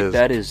Miss.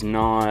 That is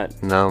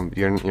not... No,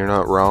 you're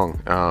not wrong.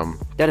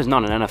 That is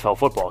not an NFL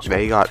football score.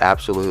 They got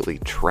absolutely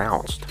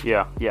trounced.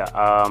 Yeah.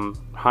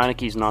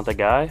 Heineke's not the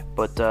guy,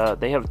 but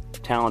they have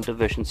talent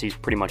deficiencies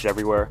pretty much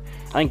everywhere.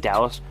 I think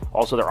Dallas,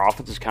 also their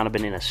offense has kind of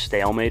been in a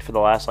stalemate for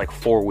the last,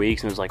 4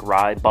 weeks, and it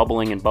was,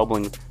 bubbling and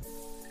bubbling.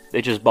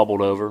 It just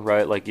bubbled over,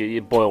 right? Like,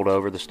 it boiled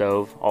over the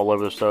stove, all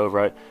over the stove,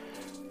 right?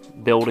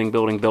 building.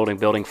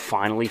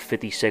 Finally,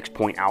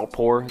 56-point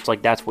outpour. It's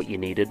like that's what you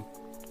needed.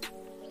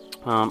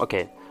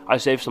 Okay, I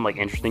saved some like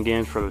interesting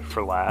games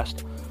for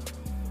last.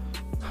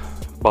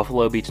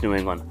 Buffalo beats New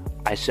England.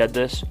 I said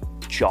this.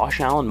 Josh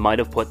Allen might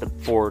have put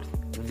forth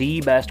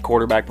the best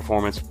quarterback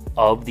performance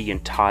of the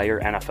entire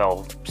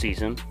NFL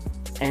season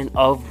and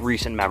of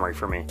recent memory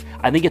for me.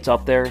 I think it's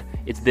up there.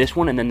 It's this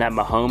one and then that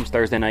Mahomes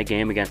Thursday night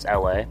game against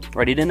LA.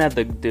 Right, he didn't have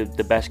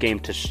the best game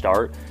to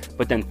start,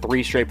 but then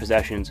 3 straight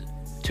possessions,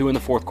 2 in the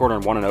fourth quarter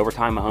and 1 in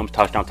overtime. Mahomes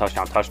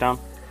touchdown.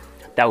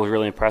 That was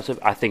really impressive.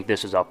 I think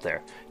this is up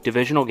there.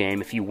 Divisional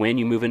game. If you win,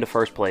 you move into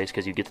first place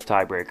because you get the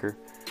tiebreaker.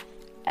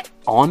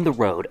 On the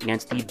road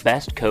against the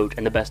best coach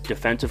and the best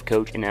defensive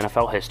coach in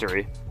NFL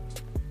history.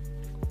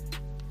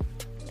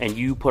 And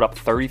you put up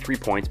 33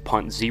 points,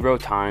 punt 0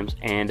 times,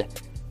 and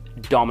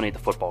dominate the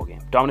football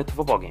game.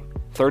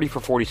 30 for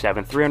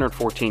 47,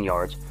 314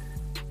 yards,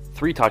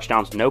 3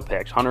 touchdowns, no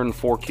picks,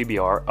 104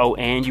 QBR. Oh,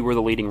 and you were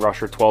the leading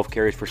rusher, 12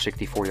 carries for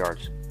 64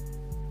 yards.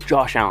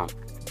 Josh Allen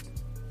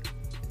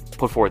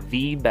put forward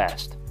the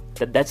best.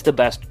 That's the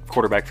best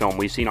quarterback film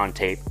we've seen on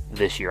tape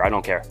this year. I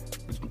don't care.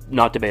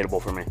 Not debatable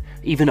for me.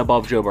 Even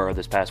above Joe Burrow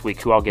this past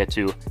week, who I'll get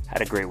to,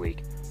 had a great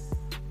week.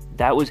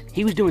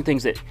 He was doing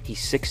things that he's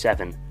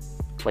 6'7",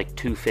 like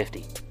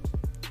 250.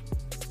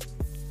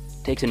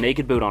 Takes a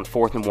naked boot on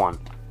 4th and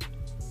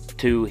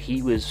 1.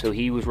 He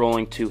was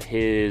rolling to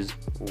his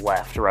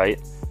left,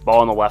 right?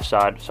 Ball on the left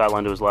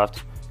sideline to his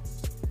left.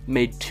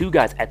 Made 2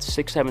 guys at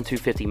 6'7",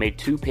 250, made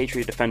 2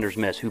 Patriot defenders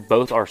miss, who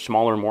both are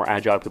smaller and more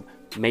agile.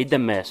 Made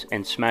them miss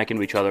and smack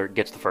into each other,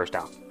 gets the first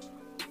down.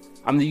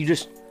 I mean,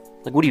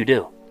 what do you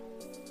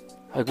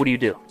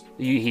do?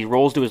 He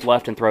rolls to his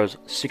left and throws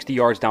 60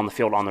 yards down the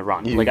field on the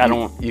run.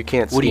 You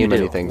can't scheme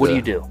anything. What do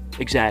you do?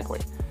 Exactly.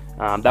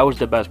 That was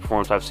the best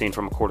performance I've seen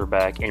from a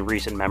quarterback in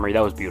recent memory.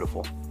 That was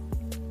beautiful.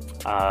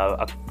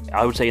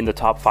 I would say in the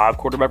top 5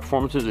 quarterback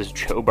performances is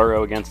Joe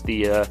Burrow against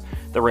the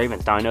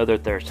Ravens. Now, I know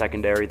that their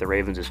secondary, the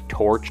Ravens, is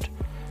torched.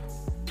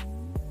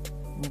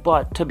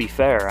 But to be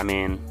fair, I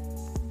mean,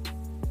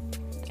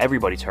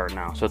 everybody's hurt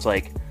now. So it's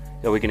like,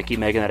 are we going to keep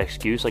making that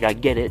excuse? Like, I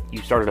get it.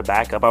 You started a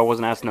backup. I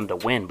wasn't asking them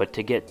to win, but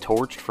to get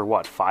torched for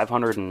what,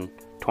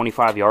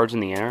 525 yards in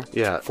the air?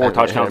 Yeah. 4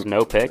 touchdowns,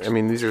 no picks. I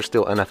mean, these are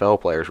still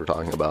NFL players we're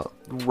talking about.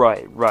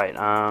 Right.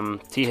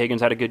 T.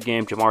 Higgins had a good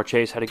game. Jamar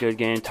Chase had a good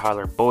game.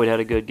 Tyler Boyd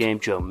had a good game.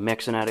 Joe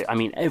Mixon had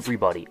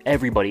everybody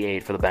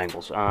ate for the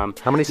Bengals.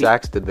 How many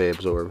sacks did they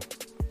absorb?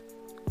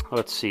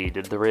 Let's see.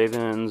 Did the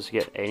Ravens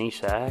get any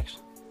sacks?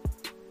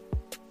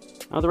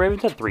 No, the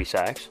Ravens had 3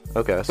 sacks.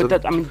 Okay, so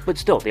but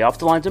still, the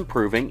offensive line's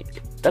improving.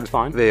 That's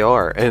fine. They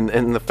are, and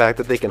the fact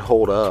that they can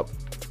hold up,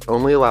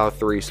 only allow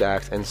 3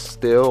 sacks, and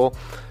still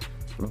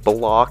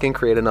block and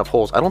create enough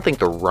holes. I don't think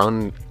the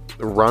run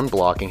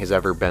blocking has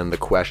ever been the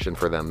question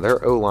for them.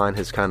 Their O-line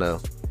has kind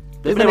of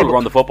they've been able to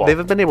run the football.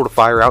 They've been able to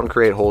fire out and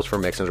create holes for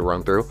Mixon to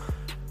run through.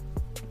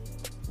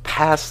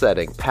 Pass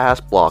setting, pass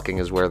blocking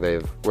is where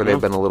they've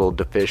been a little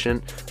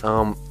deficient.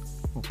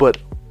 But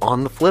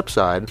on the flip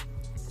side,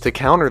 to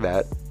counter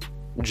that,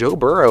 Joe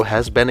Burrow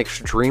has been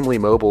extremely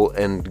mobile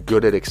and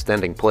good at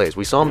extending plays.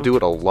 We saw him do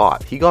it a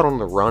lot. He got on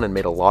the run and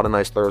made a lot of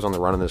nice throws on the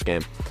run in this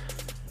game.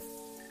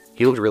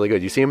 He looked really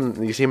good. You see him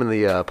in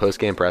the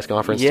post-game press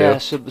conference too? Yeah,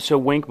 so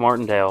Wink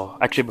Martindale.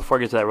 Actually, before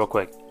I get to that real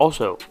quick.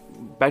 Also,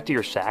 back to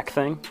your sack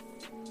thing.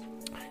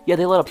 Yeah,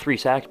 they let up 3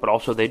 sacks, but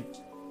also the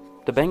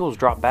Bengals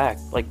dropped back.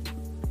 Like,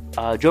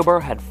 Joe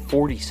Burrow had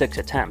 46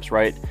 attempts,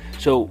 right?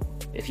 So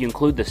if you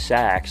include the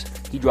sacks,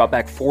 he dropped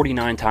back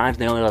 49 times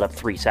and they only let up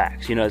 3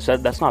 sacks. You know, so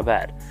that's not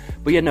bad.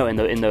 But yeah, no, in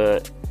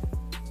the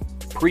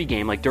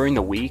pregame, like during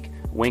the week,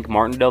 Wink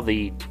Martindale,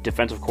 the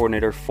defensive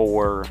coordinator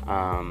for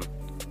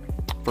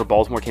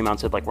Baltimore, came out and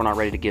said, like, we're not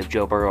ready to give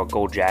Joe Burrow a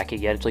gold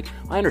jacket yet. It's like,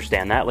 I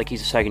understand that. Like,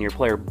 he's a second-year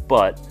player,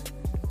 but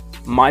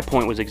my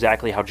point was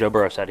exactly how Joe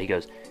Burrow said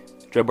it.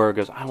 Joe Burrow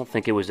goes, I don't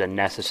think it was a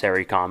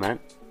necessary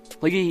comment.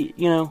 Like, you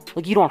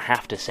don't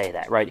have to say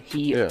that, right?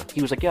 He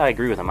was like, yeah, I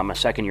agree with him. I'm a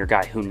second-year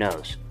guy. Who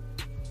knows?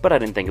 But I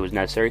didn't think it was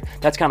necessary.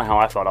 That's kind of how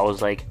I felt. I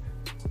was like,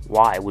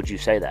 why would you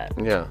say that?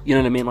 Yeah. You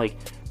know what I mean? Like,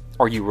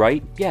 are you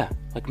right? Yeah.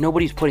 Like,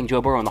 nobody's putting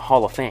Joe Burrow in the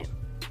Hall of Fame.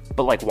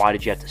 But, like, why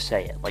did you have to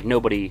say it? Like,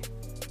 nobody...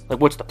 Like,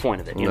 what's the point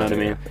of it? You know what I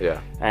mean?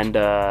 Yeah. And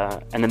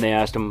then they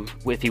asked him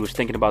if he was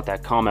thinking about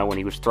that comment when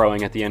he was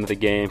throwing at the end of the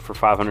game for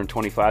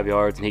 525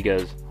 yards, and he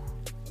goes,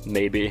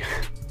 maybe.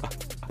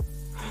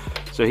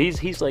 So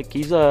he's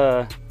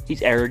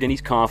arrogant,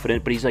 he's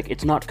confident, but he's like,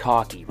 it's not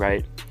cocky,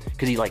 right?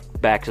 Because he like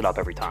backs it up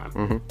every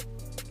time.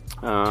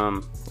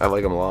 I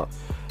like him a lot.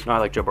 No, I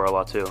like Joe Burrow a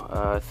lot too.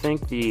 I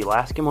think the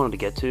last game I wanted to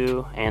get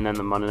to, and then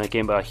the Monday night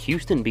game, but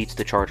Houston beats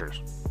the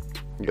Chargers.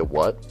 You know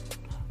what?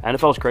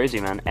 NFL's crazy,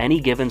 man.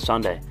 Any given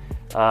Sunday.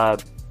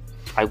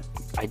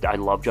 I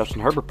love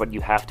Justin Herbert, but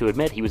you have to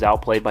admit he was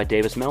outplayed by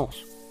Davis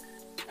Mills.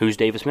 Who's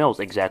Davis Mills?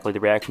 Exactly the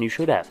reaction you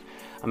should have.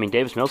 I mean,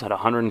 Davis Mills had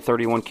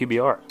 131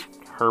 QBR.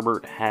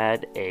 Herbert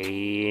had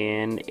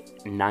a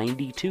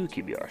 92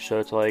 QBR. So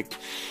it's like,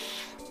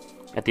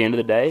 at the end of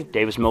the day,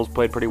 Davis Mills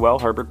played pretty well.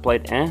 Herbert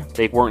played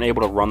They weren't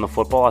able to run the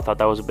football. I thought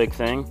that was a big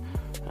thing.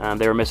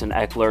 They were missing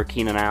Eckler,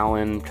 Keenan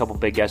Allen, a couple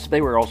big guys.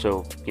 They were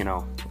also,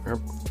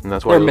 And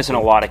that's why they're missing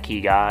a lot of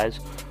key guys.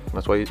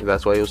 That's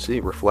why you'll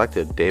see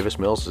reflected. Davis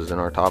Mills is in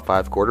our top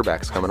 5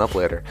 quarterbacks coming up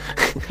later.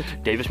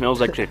 Davis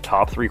Mills is actually a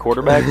top 3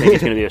 quarterback. I think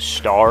he's going to be a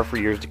star for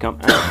years to come.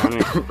 I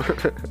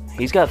mean,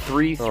 he's got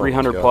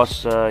 300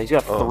 plus. He's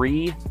got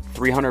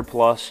 300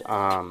 plus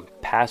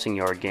passing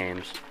yard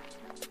games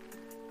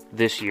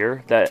this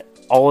year. That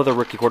all of the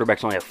rookie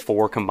quarterbacks only have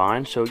 4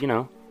 combined. So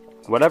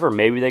whatever.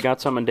 Maybe they got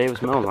some in Davis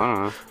Mills. I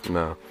don't know.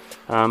 No.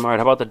 All right.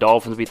 How about the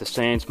Dolphins beat the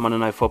Saints Monday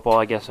Night Football?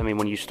 I guess. I mean,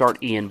 when you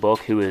start Ian Book,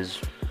 who is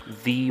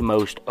the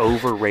most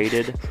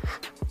overrated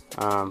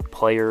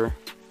player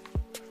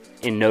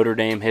in Notre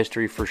Dame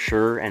history for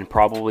sure, and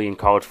probably in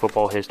college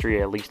football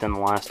history, at least in the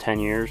last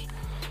 10 years.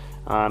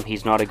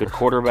 He's not a good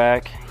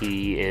quarterback.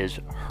 He is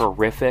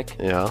horrific.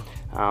 Yeah.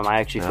 I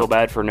actually feel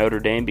bad for Notre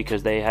Dame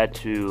because they had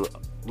to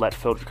let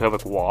Phil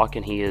Dracovic walk,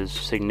 and he is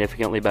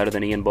significantly better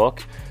than Ian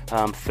Book.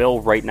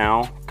 Phil right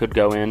now could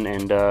go in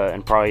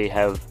and probably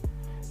have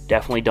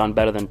definitely done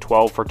better than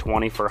 12 for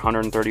 20 for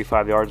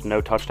 135 yards,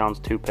 no touchdowns,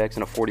 2 picks,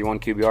 and a 41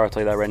 QBR. I'll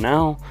tell you that right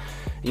now.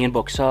 Ian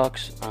Book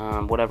sucks.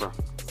 Whatever.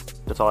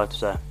 That's all I have to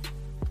say.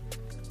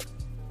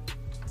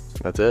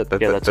 That's it.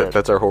 That's it.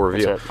 That's our whole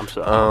review. That's it.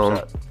 I'm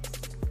upset.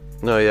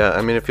 No, yeah.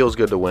 I mean, it feels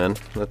good to win.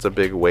 That's a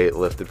big weight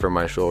lifted from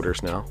my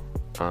shoulders now.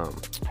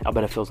 I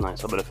bet it feels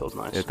nice.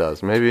 It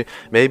does.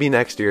 Maybe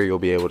next year you'll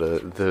be able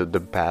to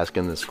bask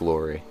in this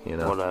glory.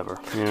 Whatever.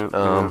 Yeah.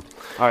 All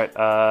right.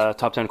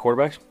 Top 10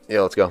 quarterbacks.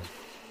 Yeah, let's go.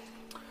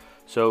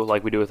 So,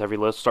 like we do with every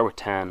list, start with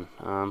 10.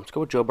 Let's go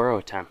with Joe Burrow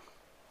at 10.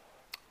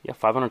 Yeah,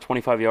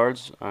 525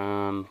 yards,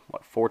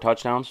 4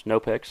 touchdowns, no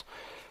picks.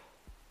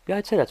 Yeah,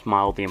 I'd say that's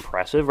mildly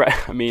impressive,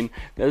 right? I mean,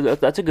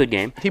 that's a good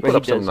game. He put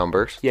up some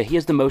numbers. Yeah, he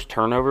has the most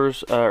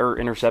turnovers or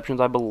interceptions,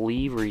 I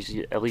believe, or he's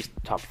at least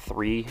top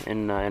 3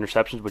 in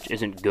interceptions, which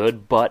isn't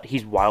good, but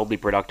he's wildly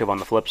productive on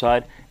the flip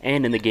side.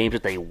 And in the games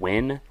that they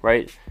win,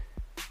 right,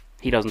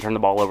 he doesn't turn the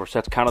ball over. So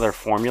that's kind of their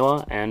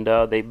formula, and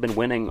they've been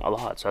winning a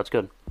lot, so that's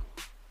good.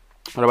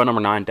 What about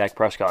number 9, Dak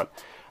Prescott?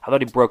 I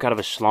thought he broke out of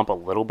his slump a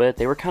little bit.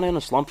 They were kind of in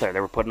a slump there. They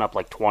were putting up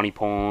like 20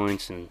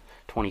 points and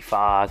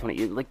 25,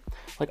 20, like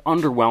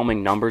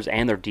underwhelming numbers,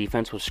 and their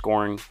defense was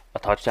scoring a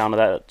touchdown to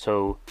that.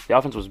 So the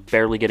offense was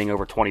barely getting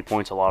over 20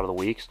 points a lot of the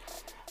weeks.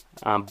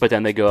 But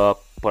then they go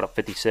up, put up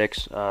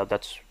 56.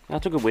 That's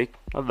a good week.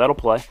 That'll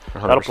play.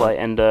 100%. That'll play.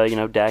 And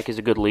Dak is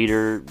a good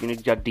leader.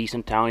 He's got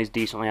decent talent. He's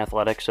decently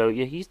athletic. So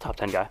yeah, he's top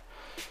 10 guy.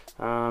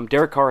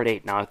 Derek Carr at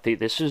 8. Now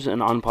this is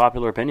an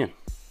unpopular opinion.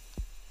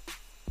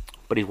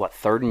 But he's,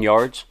 3rd in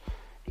yards?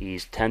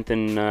 He's 10th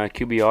in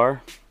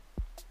QBR.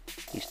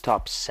 He's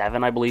top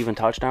 7, I believe, in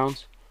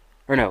touchdowns.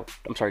 Or no,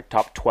 I'm sorry,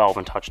 top 12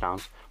 in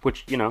touchdowns.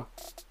 Which,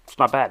 it's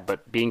not bad.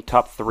 But being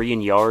top 3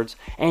 in yards,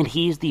 and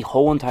he's the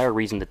whole entire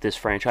reason that this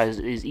franchise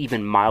is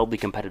even mildly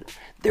competitive.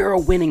 They're a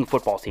winning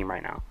football team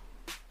right now.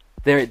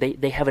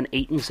 They have an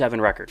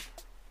 8-7 record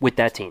with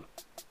that team.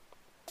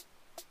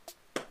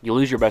 You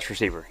lose your best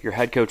receiver. Your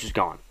head coach is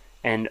gone.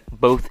 And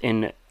both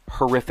in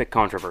horrific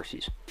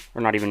controversies.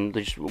 Or not even,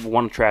 just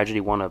one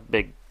tragedy, one a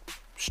big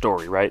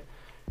story, right?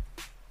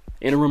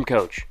 Interim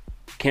coach.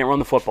 Can't run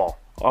the football.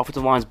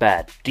 Offensive line's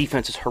bad.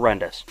 Defense is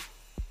horrendous.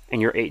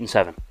 And you're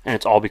 8-7. And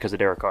it's all because of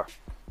Derek Carr.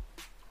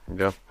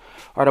 Yeah. All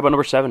right, how about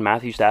number 7,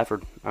 Matthew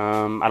Stafford?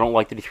 I don't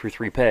like that he threw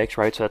 3 picks,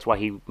 right? So that's why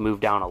he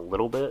moved down a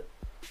little bit.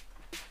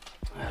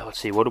 Let's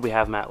see, what did we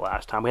have him at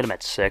last time? We had him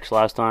at 6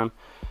 last time.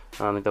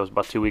 I think that was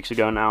about 2 weeks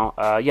ago now.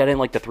 I didn't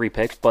like the 3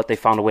 picks, but they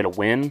found a way to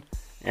win.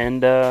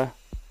 And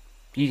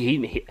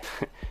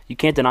you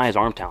can't deny his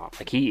arm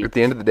talent. At the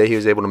end of the day, he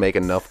was able to make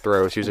enough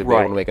throws. He was able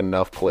to make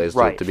enough plays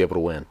to be able to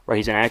win. Right,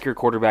 he's an accurate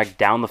quarterback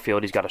down the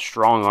field. He's got a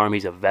strong arm.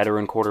 He's a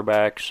veteran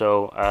quarterback.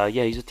 So,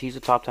 he's a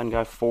top 10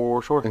 guy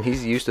for sure. And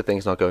he's used to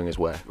things not going his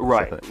way.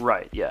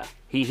 Right, yeah.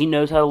 He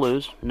knows how to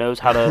lose, knows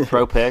how to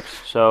throw picks.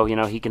 So,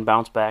 he can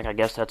bounce back. I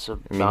guess that's a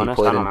bonus.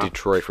 He played in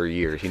Detroit for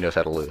years. He knows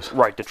how to lose.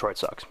 Right, Detroit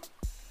sucks.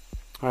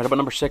 All right, how about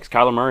number 6,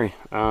 Kyler Murray?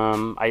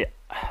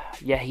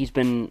 He's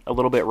been a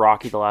little bit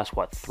rocky the last,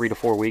 3 to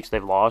 4 weeks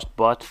they've lost,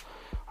 but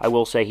I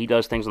will say he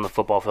does things on the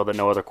football field that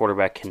no other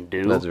quarterback can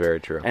do. That's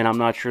very true. And I'm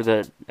not sure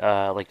that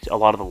a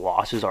lot of the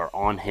losses are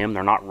on him.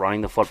 They're not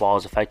running the football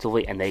as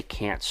effectively, and they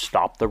can't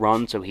stop the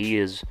run, so he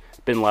has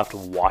been left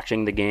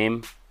watching the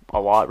game a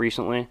lot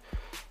recently.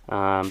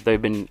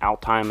 They've been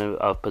out time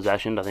of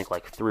possession, I think,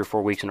 3 or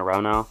 4 weeks in a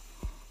row now.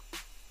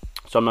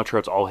 So I'm not sure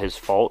it's all his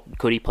fault.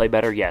 Could he play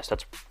better? Yes,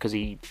 that's because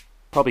he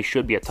probably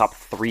should be a top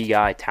 3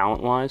 guy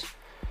talent-wise.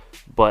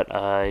 But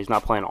he's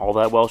not playing all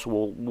that well, so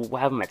we'll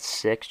have him at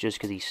 6 just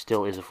because he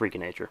still is a freak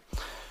of nature.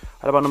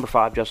 How about number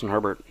 5, Justin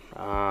Herbert?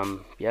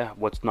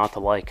 What's not to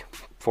like?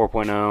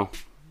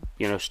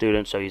 4.0,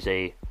 student, so he's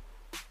a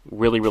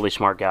really, really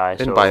smart guy.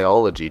 In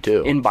biology,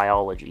 too. In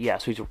biology, yeah,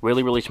 so he's a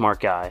really, really smart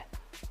guy.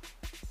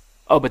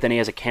 Oh, but then he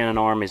has a cannon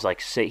arm. He's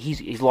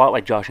a lot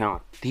like Josh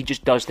Allen. He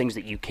just does things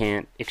that you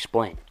can't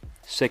explain.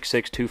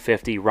 6'6",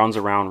 250, runs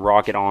around,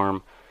 rocket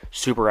arm,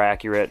 super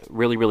accurate,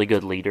 really, really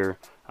good leader.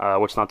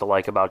 What's not to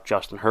like about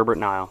Justin Herbert?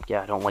 Now,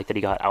 yeah, I don't like that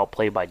he got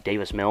outplayed by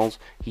Davis Mills.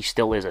 He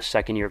still is a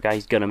second-year guy.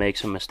 He's going to make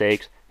some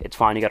mistakes. It's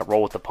fine. You got to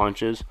roll with the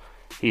punches.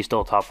 He's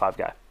still a top 5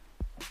 guy.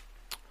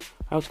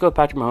 Let's go with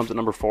Patrick Mahomes at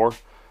number 4.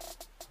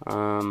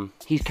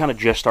 He's kind of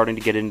just starting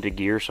to get into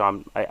gear,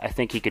 so I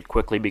think he could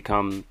quickly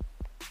become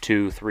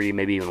 2, 3,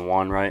 maybe even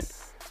 1, right?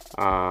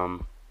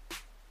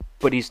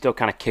 But he's still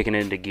kind of kicking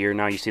into gear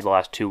now. You see the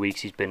last 2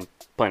 weeks he's been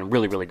playing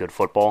really, really good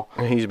football.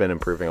 He's been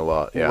improving a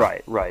lot, yeah.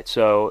 Right.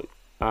 So,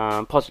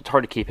 plus it's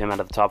hard to keep him out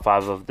of the top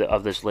 5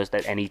 of this list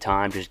at any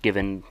time, just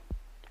given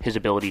his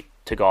ability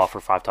to go off for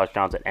 5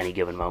 touchdowns at any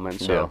given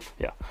moment. So,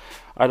 yeah.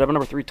 All right,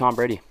 number 3, Tom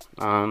Brady.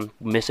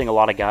 Missing a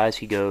lot of guys.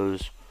 He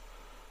goes,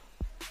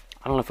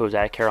 I don't know if it was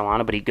at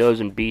Carolina, but he goes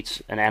and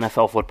beats an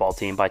NFL football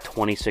team by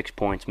 26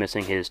 points,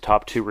 missing his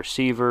top 2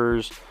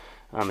 receivers,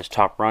 his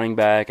top running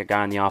back, a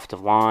guy on the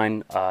offensive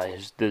line.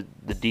 The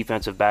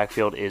defensive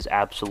backfield is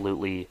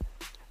absolutely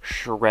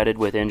shredded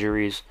with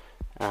injuries,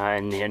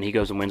 and he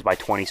goes and wins by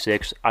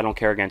 26. I don't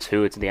care against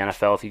who. It's the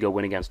NFL. If you go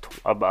win against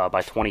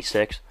by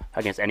 26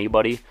 against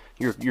anybody,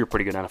 you're a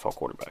pretty good NFL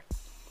quarterback.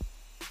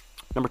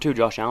 Number 2,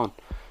 Josh Allen.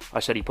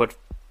 I said he put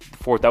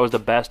forth. That was the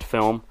best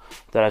film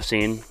that I've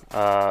seen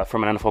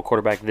from an NFL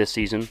quarterback this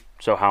season.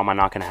 So how am I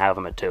not going to have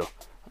him at 2?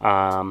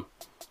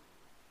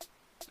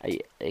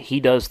 He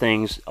does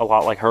things a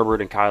lot like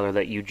Herbert and Kyler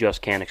that you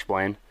just can't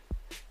explain.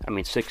 I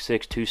mean, 6'6",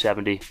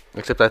 270.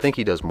 Except I think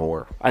he does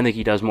more. I think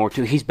he does more,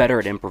 too. He's better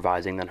at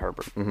improvising than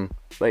Herbert. Mm-hmm.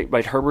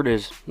 Like Herbert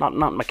is not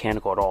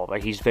mechanical at all.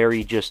 Like, he's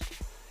very just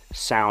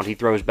sound. He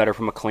throws better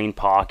from a clean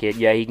pocket.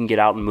 Yeah, he can get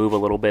out and move a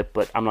little bit,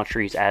 but I'm not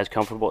sure he's as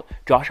comfortable.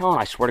 Josh Allen,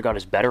 I swear to God,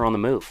 is better on the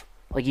move.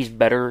 Like, he's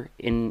better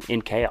in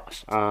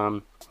chaos.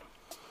 I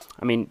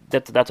mean,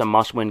 that's a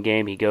must-win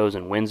game. He goes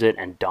and wins it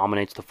and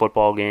dominates the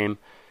football game.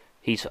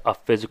 He's a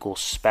physical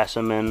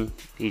specimen.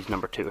 He's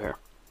number 2 here.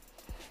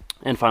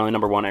 And finally,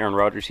 number 1, Aaron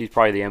Rodgers. He's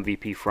probably the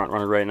MVP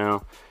frontrunner right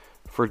now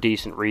for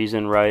decent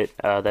reason, right?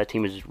 That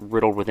team is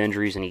riddled with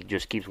injuries, and he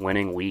just keeps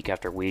winning week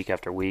after week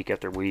after week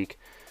after week.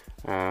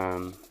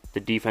 The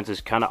defense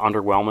is kind of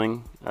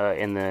underwhelming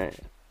in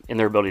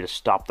their ability to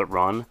stop the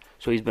run.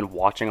 So he's been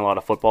watching a lot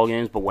of football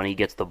games, but when he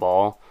gets the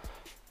ball,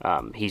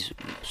 he's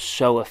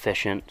so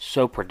efficient,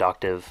 so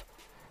productive,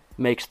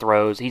 makes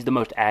throws. He's the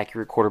most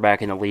accurate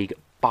quarterback in the league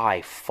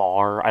by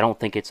far. I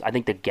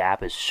think the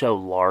gap is so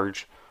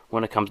large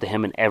when it comes to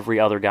him and every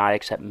other guy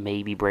except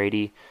maybe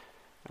Brady.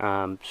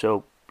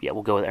 So, yeah,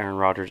 we'll go with Aaron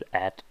Rodgers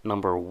at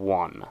number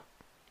 1.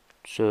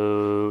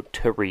 So,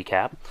 to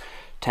recap,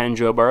 10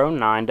 Joe Burrow,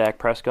 9 Dak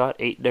Prescott,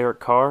 8 Derek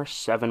Carr,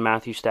 7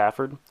 Matthew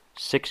Stafford,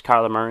 6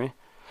 Kyler Murray.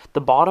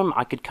 The bottom,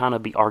 I could kind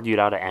of be argued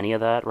out of any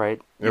of that, right?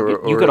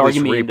 You could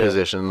argue me into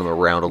reposition them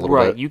around a little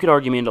bit. Right, you could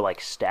argue me into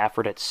like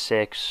Stafford at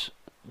 6,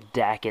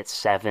 Dak at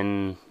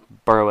 7,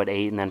 Burrow at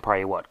 8, and then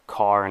probably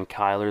Carr and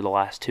Kyler the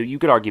last 2. You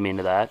could argue me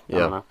into that. Yeah. I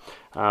don't know.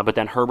 But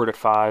then Herbert at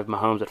 5,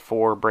 Mahomes at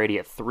 4, Brady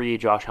at 3,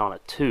 Josh Allen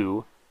at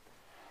 2,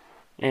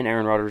 and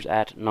Aaron Rodgers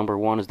at number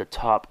 1 as the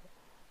top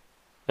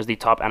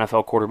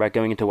NFL quarterback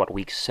going into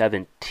week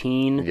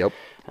 17. Yep.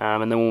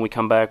 And then when we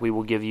come back, we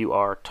will give you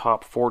our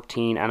top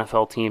 14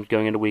 NFL teams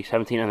going into week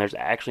 17. And there's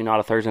actually not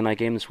a Thursday night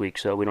game this week,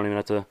 so we don't even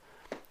have to.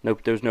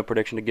 Nope, there's no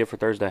prediction to give for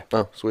Thursday.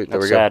 Oh, sweet. There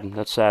we go. Go.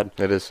 That's sad.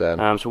 It is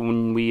sad. So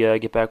when we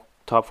get back,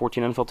 top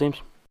 14 NFL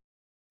teams.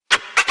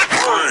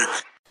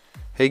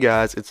 Hey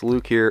guys, it's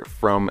Luke here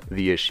from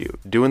The Issue.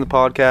 Doing the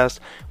podcast,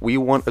 we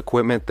want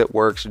equipment that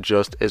works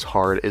just as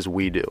hard as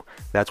we do.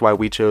 That's why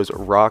we chose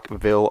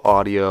Rockville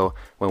Audio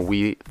when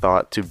we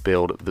thought to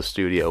build the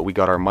studio. We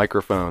got our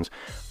microphones,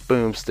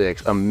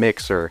 boomsticks, a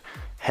mixer,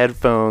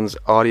 headphones,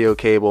 audio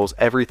cables,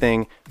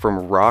 everything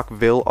from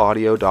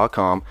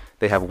rockvilleaudio.com.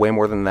 They have way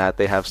more than that.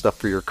 They have stuff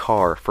for your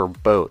car, for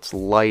boats,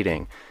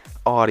 lighting,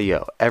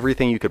 audio,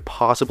 everything you could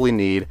possibly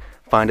need.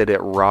 Find it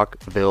at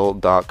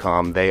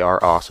rockville.com. They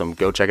are awesome.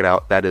 Go check it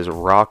out. That is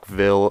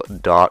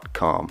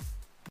rockville.com.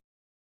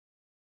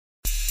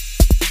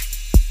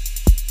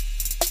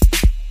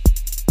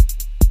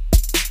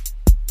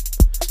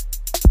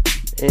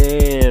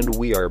 And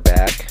we are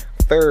back.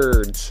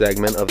 Third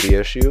segment of The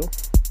Issue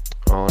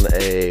on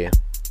a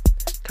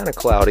kind of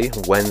cloudy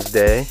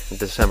Wednesday,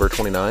 December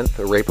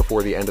 29th, right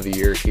before the end of the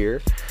year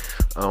here.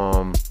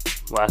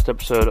 Last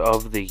episode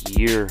of the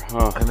year,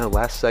 huh? I know,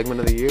 last segment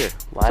of the year.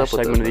 Last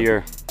segment of the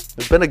year.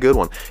 It's been a good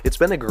one. It's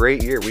been a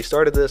great year. We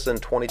started this in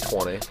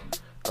 2020.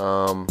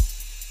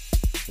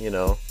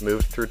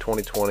 Moved through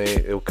 2020.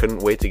 It couldn't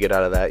wait to get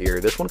out of that year.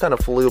 This one kind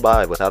of flew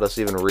by without us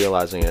even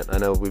realizing it. I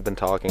know we've been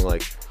talking,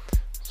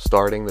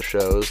 starting the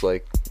shows,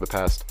 the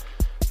past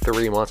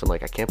 3 months. I'm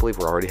like, I can't believe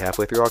we're already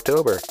halfway through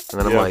October. And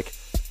then I'm like,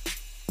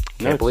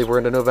 can't believe we're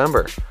into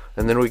November.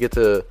 And then we get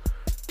to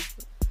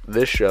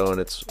this show and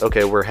it's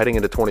okay, we're heading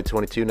into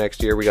 2022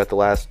 next year. We got the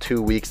last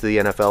 2 weeks of the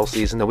NFL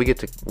season. Then we get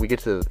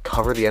to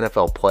cover the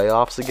NFL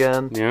playoffs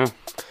again. Yeah.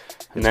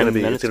 It's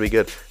gonna be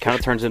good. Kind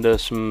of turns into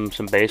some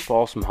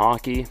baseball, some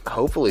hockey.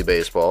 Hopefully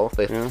baseball.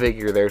 They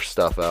figure their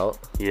stuff out.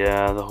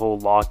 Yeah, the whole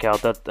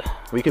lockout.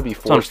 We could be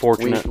forced.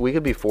 Unfortunate. We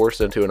could be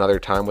forced into another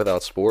time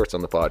without sports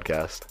on the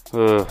podcast.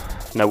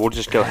 No, we'll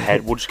just go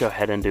ahead. We'll just go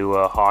ahead and do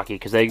hockey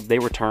because they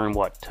return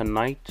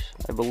tonight,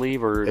 I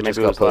believe, or It maybe just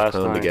it got was last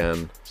postponed night.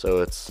 again,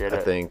 so I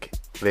think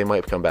they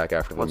might come back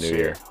after the Let's new see.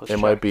 year. Let's It check.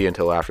 might be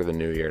until after the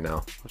new year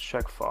now. Let's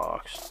check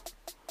Fox,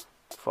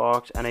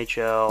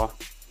 NHL.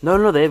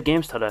 No, they have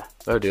games today.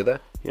 Oh, do they?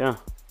 Yeah.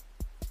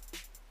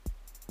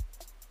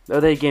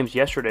 Oh, they had games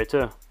yesterday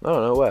too.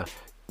 Oh, no way.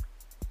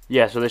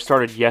 Yeah, so they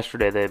started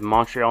yesterday. They have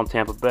Montreal and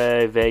Tampa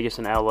Bay, Vegas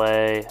and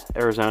LA,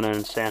 Arizona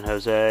and San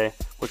Jose,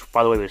 which,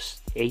 by the way, was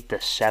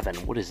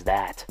 8-7. What is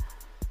that?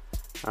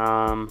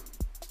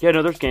 Yeah,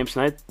 no, there's games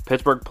tonight.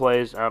 Pittsburgh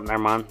plays. Oh, never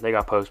mind. They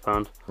got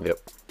postponed. Yep.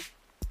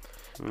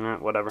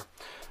 Whatever.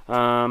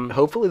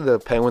 Hopefully the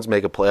Penguins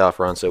make a playoff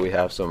run so we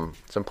have some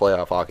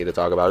playoff hockey to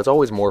talk about. It's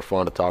always more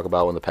fun to talk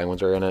about when the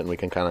Penguins are in it, and we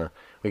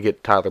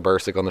get Tyler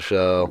Bursick on the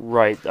show.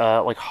 Right.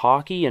 Like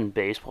hockey and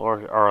baseball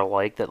are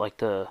alike. That like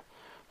the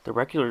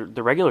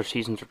regular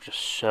seasons are just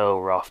so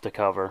rough to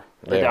cover.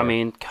 I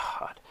mean,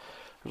 God,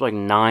 there's like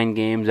 9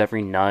 games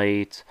every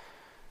night.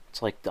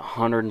 It's like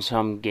 100 and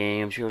some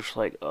games. You're just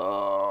like,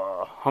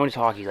 how many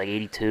hockey? Like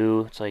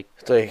 82. It's like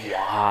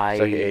why?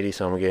 It's like 80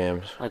 some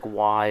games. Like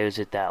why is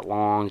it that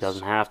long?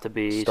 Doesn't have to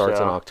be. Starts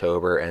in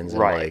October, ends in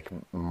like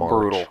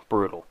March.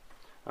 Brutal.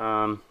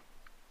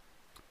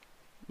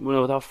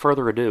 Without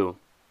further ado,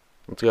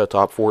 let's go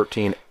top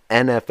 14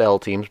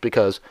 NFL teams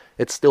because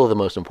it's still the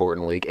most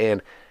important league,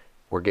 and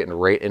we're getting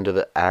right into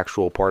the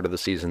actual part of the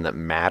season that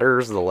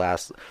matters. The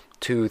last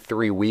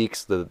 2-3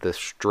 weeks, the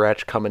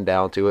stretch coming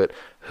down to it.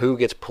 Who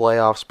gets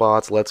playoff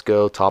spots? Let's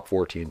go top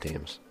 14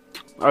 teams.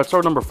 All right,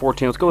 start number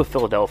 14. Let's go with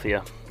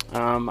Philadelphia.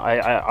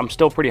 I'm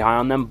still pretty high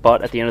on them,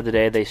 but at the end of the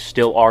day, they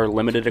still are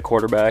limited at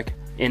quarterback,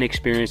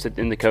 inexperienced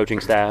in the coaching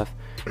staff,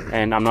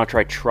 and I'm not sure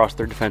I trust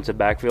their defensive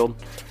backfield.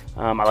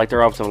 I like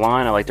their offensive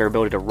line. I like their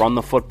ability to run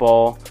the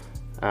football.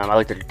 I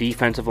like their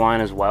defensive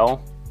line as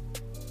well.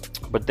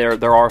 But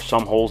there are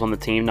some holes on the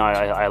team. Now,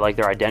 I like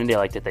their identity. I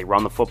like that they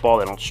run the football.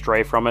 They don't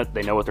stray from it.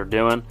 They know what they're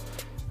doing.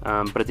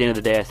 But at the end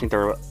of the day, I think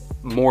they're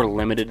more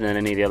limited than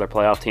any of the other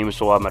playoff teams,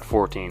 so I'll have them at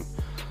 14.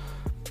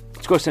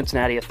 Let's go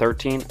Cincinnati at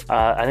 13.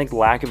 I think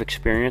lack of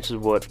experience is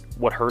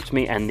what hurts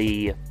me, and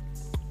the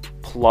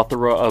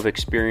plethora of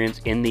experience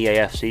in the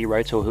AFC,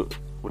 right? So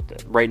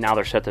right now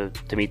they're set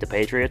to meet the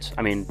Patriots.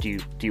 I mean, do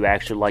you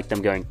actually like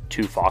them going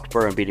to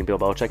Foxborough and beating Bill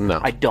Belichick? No.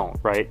 I don't,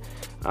 right?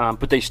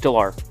 But they still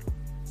are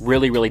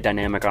really, really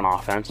dynamic on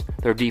offense.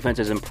 Their defense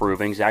is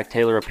improving. Zach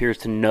Taylor appears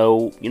to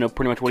know,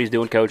 pretty much what he's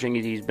doing coaching.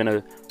 He's been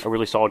a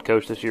really solid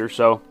coach this year.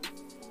 So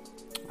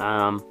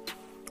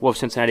we'll have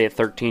Cincinnati at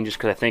 13 just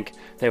because I think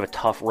they have a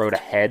tough road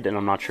ahead, and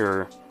I'm not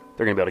sure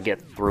they're going to be able to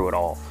get through it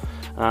all.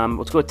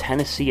 Let's go with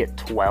Tennessee at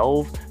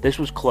 12. This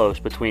was close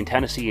between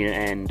Tennessee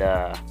and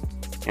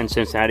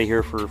Cincinnati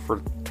here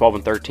for 12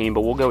 and 13,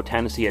 but we'll go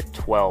Tennessee at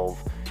 12.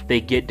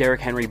 They get Derrick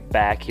Henry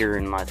back here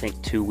in, I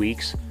think, 2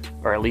 weeks,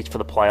 or at least for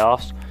the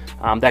playoffs.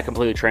 That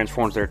completely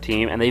transforms their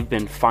team, and they've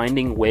been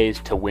finding ways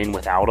to win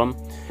without him.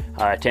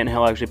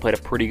 Tannehill actually played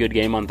a pretty good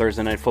game on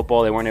Thursday Night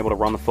Football. They weren't able to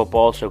run the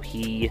football, so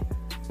he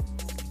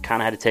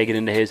kind of had to take it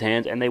into his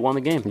hands, and they won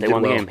the game. They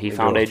won the game. He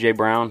found A.J.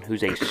 Brown,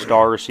 who's a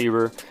star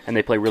receiver, and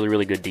they play really,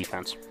 really good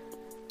defense.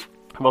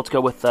 Let's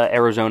go with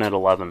Arizona at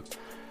 11.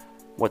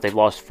 They've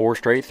lost 4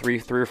 straight, three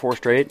or four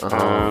straight.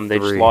 They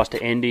just lost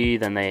to Indy,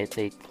 then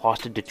they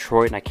lost to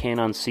Detroit, and I can't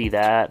unsee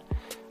that.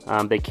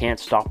 They can't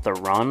stop the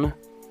run.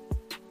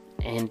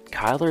 And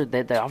Kyler,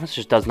 the offense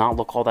just does not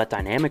look all that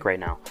dynamic right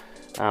now.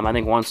 I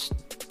think once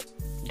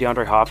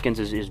DeAndre Hopkins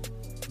is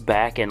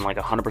back and like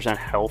 100%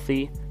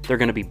 healthy, they're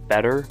going to be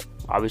better.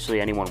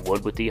 Obviously, anyone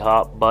would with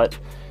D-Hop, but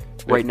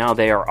right now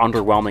they are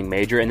underwhelming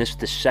major, and this is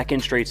the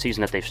second straight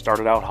season that they've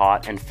started out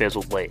hot and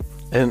fizzled late.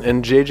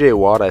 And J.J.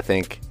 Watt, I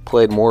think,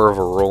 played more of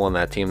a role in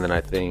that team than I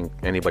think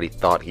anybody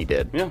thought he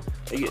did. Yeah,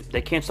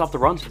 they can't stop the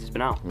run since he's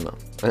been out. No.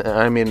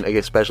 I mean,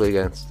 especially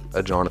against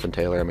a Jonathan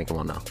Taylor. I mean, come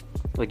on now.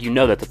 Like,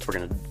 that's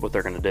what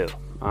they're going to do.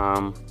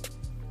 All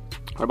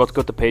right, let's go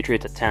with the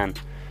Patriots at 10.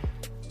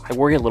 I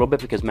worry a little bit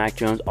because Mac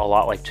Jones, a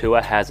lot like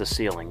Tua, has a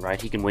ceiling, right?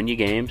 He can win you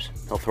games.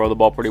 He'll throw the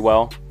ball pretty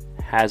well.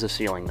 Has a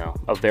ceiling, though.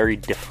 A very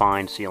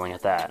defined ceiling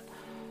at that.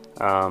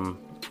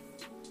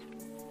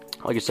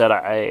 Like I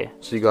said,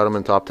 So you got him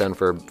in top 10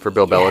 for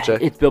Bill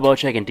Belichick? It's Bill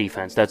Belichick and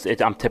defense.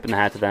 I'm tipping the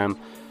hat to them.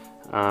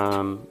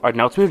 All right,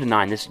 now let's move to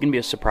 9. This is going to be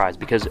a surprise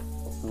because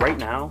right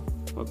now,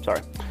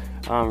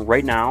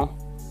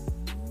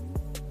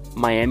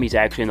 Miami's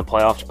actually in the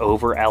playoffs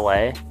over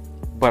LA,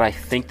 but I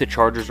think the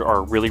Chargers are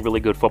a really, really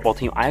good football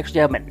team. I actually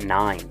have them at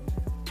 9.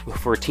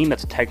 For a team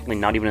that's technically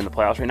not even in the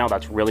playoffs right now,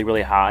 that's really,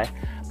 really high.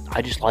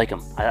 I just like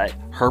him.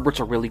 Herbert's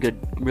a really good,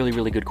 really,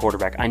 really good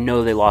quarterback. I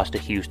know they lost to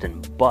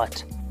Houston,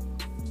 but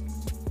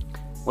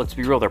let's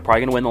be real. They're probably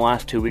going to win the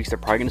last 2 weeks. They're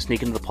probably going to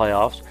sneak into the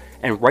playoffs.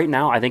 And right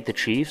now, I think the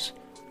Chiefs,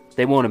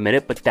 they won't admit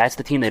it, but that's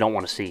the team they don't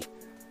want to see.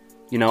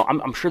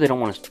 I'm sure they don't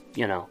want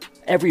to,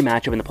 every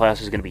matchup in the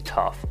playoffs is going to be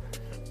tough.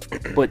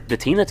 But the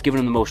team that's given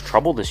them the most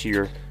trouble this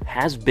year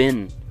has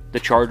been the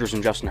Chargers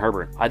and Justin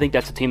Herbert. I think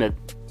that's a team that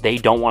they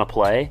don't want to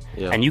play.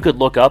 Yeah. And you could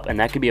look up, and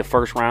that could be a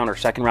first-round or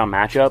second-round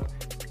matchup,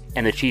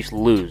 and the Chiefs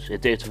lose.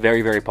 It's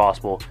very, very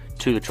possible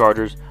to the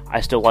Chargers. I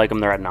still like them.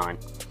 They're at 9.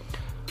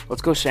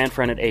 Let's go San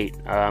Fran at 8.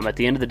 At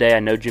the end of the day, I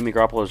know Jimmy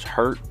Garoppolo is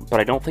hurt, but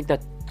I don't think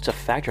that's a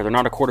factor. They're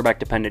not a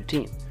quarterback-dependent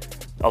team.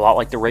 A lot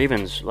like the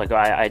Ravens. Like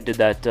I did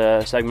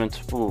that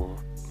segment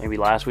maybe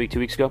last week, 2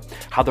 weeks ago,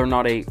 how they're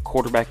not a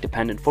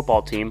quarterback-dependent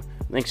football team.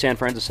 I think San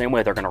Fran's the same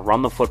way. They're going to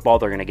run the football.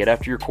 They're going to get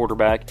after your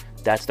quarterback.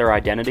 That's their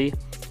identity.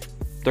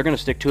 They're going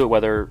to stick to it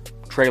whether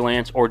Trey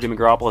Lance or Jimmy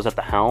Garoppolo is at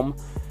the helm.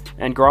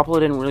 And Garoppolo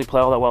didn't really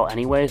play all that well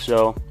anyway,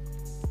 so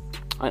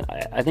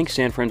I think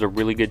San Fran's a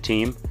really good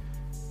team.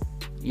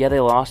 Yeah, they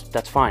lost.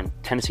 That's fine.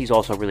 Tennessee's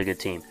also a really good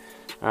team.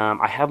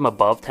 I have them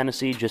above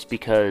Tennessee just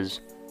because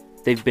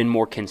they've been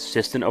more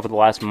consistent over the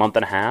last month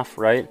and a half,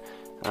 right?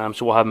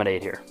 So we'll have them at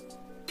 8 here.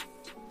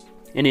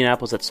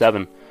 Indianapolis at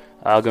 7.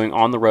 Going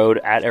on the road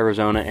at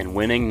Arizona and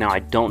winning. Now, I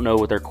don't know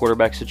what their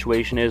quarterback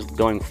situation is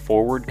going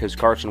forward because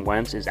Carson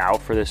Wentz is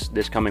out for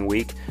this coming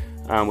week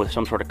with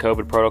some sort of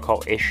COVID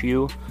protocol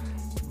issue.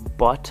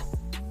 But,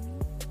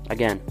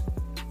 again,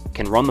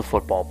 can run the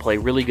football, play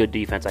really good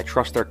defense. I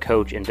trust their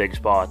coach in big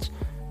spots.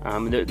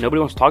 Nobody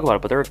wants to talk about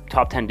it, but they're a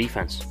top 10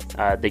 defense.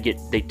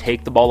 They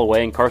take the ball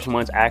away, and Carson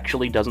Wentz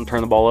actually doesn't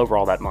turn the ball over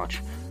all that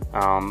much.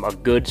 A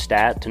good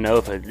stat to know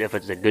if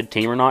it's a good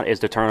team or not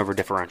is the turnover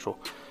differential.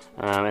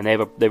 And they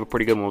have a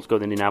pretty good one. Let's go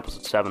to Indianapolis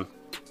at 7.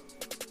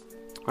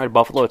 All right,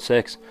 Buffalo at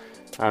 6.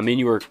 Me and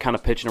you were kind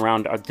of pitching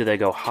around. Do they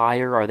go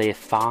higher? Are they at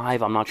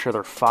 5? I'm not sure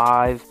they're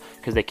 5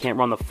 because they can't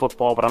run the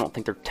football, but I don't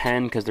think they're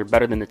 10 because they're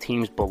better than the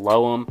teams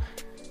below them.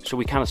 So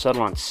we kind of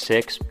settled on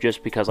 6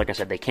 just because, like I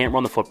said, they can't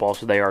run the football,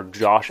 so they are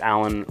Josh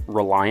Allen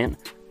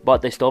reliant,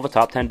 but they still have a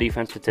top 10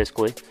 defense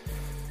statistically.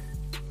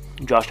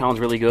 Josh Allen's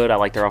really good. I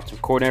like their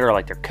offensive coordinator. I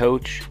like their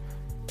coach.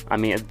 I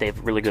mean, they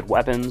have really good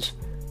weapons.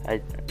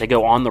 They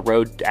go on the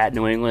road at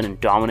New England and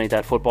dominate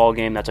that football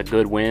game. That's a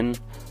good win.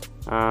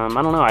 I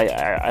don't know.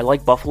 I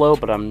like Buffalo,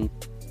 but I'm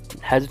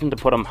hesitant to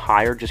put them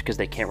higher just because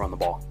they can't run the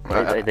ball.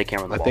 They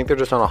can't run the ball. I think they're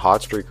just on a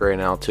hot streak right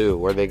now, too,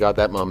 where they got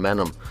that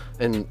momentum.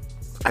 And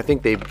I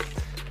think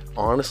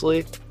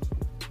honestly,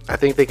 I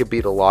think they could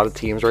beat a lot of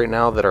teams right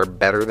now that are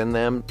better than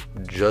them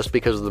just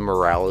because the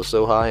morale is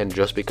so high and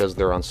just because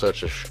they're on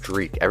such a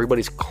streak.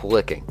 Everybody's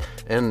clicking.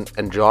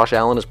 And Josh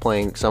Allen is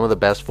playing some of the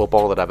best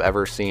football that I've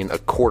ever seen a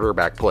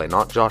quarterback play.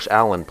 Not Josh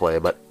Allen play,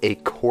 but a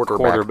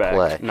quarterback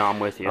play. No, I'm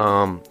with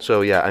you.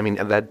 So, yeah, I mean,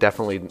 that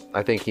definitely,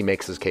 I think he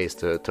makes his case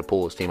to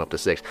pull his team up to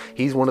 6.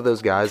 He's one of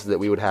those guys that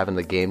we would have in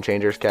the game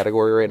changers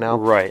category right now.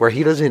 Right. Where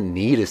he doesn't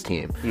need his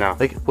team. No.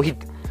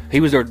 He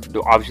was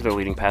obviously their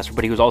leading passer,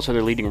 but he was also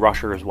their leading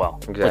rusher as well.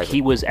 Exactly. Like,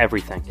 he was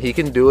everything. He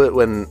can do it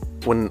when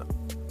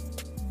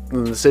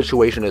the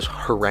situation is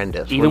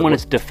horrendous. Even when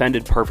it's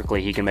defended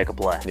perfectly, he can make a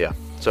play. Yeah.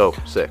 So,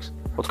 6.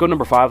 Let's go to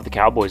number 5 with the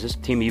Cowboys. This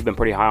team you've been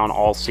pretty high on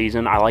all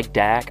season. I like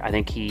Dak. I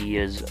think he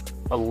is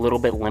a little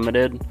bit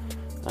limited.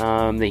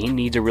 He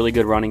needs a really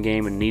good running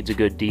game and needs a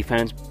good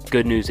defense.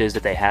 Good news is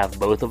that they have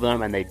both of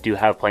them, and they do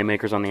have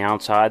playmakers on the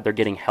outside. They're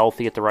getting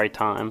healthy at the right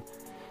time.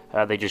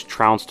 They just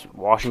trounced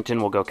Washington.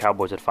 We'll go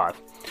Cowboys at 5.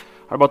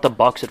 How about the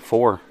Bucs at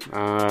 4?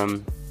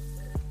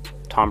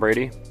 Tom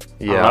Brady.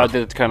 Yeah.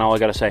 That's kind of all I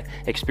got to say.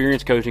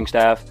 Experienced coaching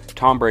staff.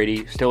 Tom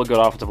Brady, still a good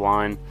offensive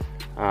line.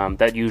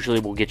 That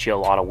usually will get you a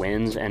lot of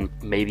wins and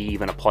maybe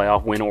even a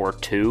playoff win or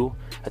 2.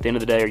 At the end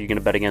of the day, are you going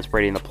to bet against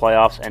Brady in the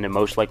playoffs and then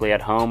most likely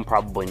at home?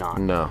 Probably not.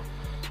 No.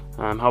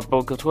 Let's go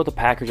with the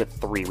Packers at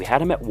 3. We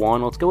had them at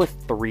 1. Let's go with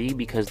 3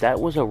 because that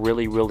was a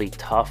really, really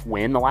tough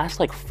win. The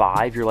last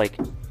 5,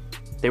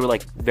 they were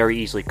very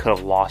easily could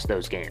have lost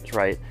those games,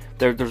 right?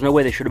 There's no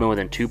way they should have been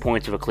within 2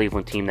 points of a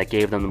Cleveland team that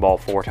gave them the ball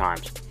 4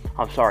 times.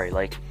 I'm sorry,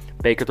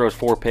 Baker throws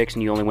 4 picks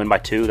and you only win by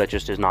 2. That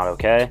just is not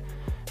okay.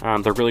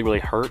 They're really, really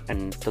hurt,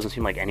 and it doesn't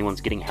seem like anyone's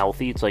getting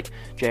healthy. It's like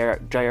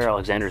Jair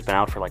Alexander's been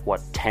out for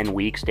 10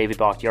 weeks. David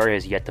Bakhtiari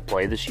has yet to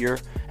play this year,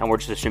 and we're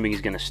just assuming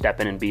he's going to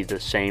step in and be the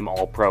same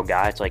all-pro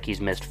guy. It's like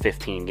he's missed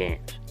 15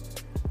 games.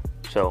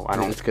 So I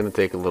don't. It's going to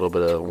take a little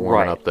bit of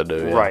warming up to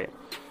do. Yeah. Right.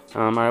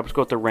 All right, let's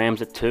go with the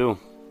Rams at 2.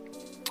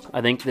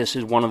 I think this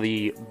is one of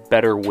the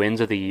better wins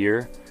of the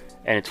year,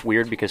 and it's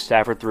weird because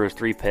Stafford threw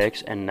 3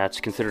 picks, and that's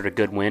considered a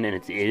good win, and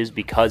it is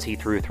because he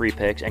threw 3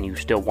 picks, and you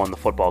still won the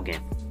football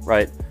game,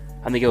 right?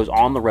 I think it was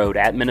on the road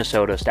at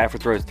Minnesota.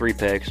 Stafford throws 3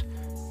 picks,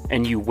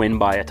 and you win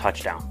by a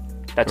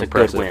touchdown. That's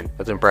impressive. A good win.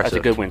 That's impressive. That's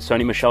a good win.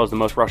 Sonny Michel is the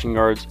most rushing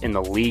yards in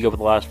the league over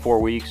the last 4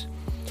 weeks.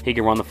 He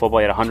can run the football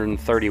at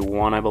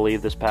 131, I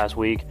believe, this past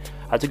week.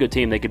 That's a good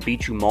team. They could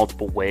beat you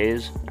multiple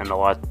ways, and a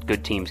lot of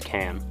good teams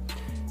can.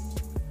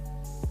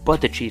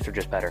 But the Chiefs are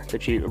just better. The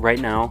Chiefs, right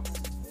now,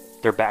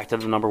 they're back to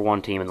the number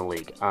 1 team in the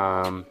league.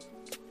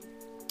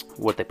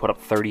 They put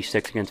up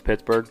 36 against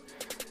Pittsburgh.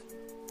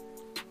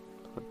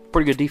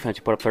 Pretty good defense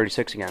you put up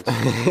 36 against.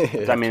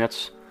 I mean,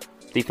 that's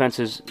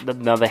defenses.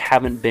 No,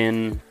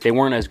 they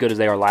weren't as good as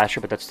they are last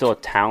year, but that's still a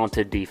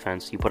talented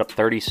defense. You put up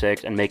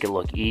 36 and make it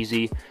look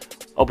easy.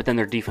 Oh, but then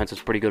their defense is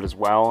pretty good as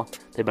well.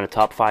 They've been a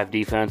top 5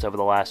 defense over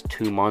the last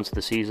 2 months of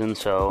the season.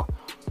 So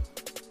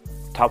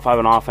top 5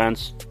 in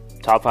offense,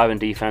 top 5 in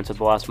defense of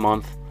the last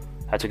month.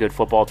 That's a good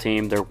football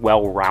team. They're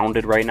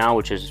well-rounded right now,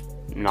 which is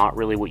not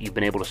really what you've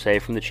been able to say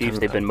from the Chiefs.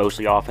 They've been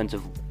mostly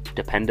offensive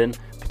dependent,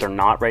 but they're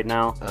not right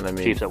now. And I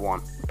mean, Chiefs at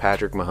 1.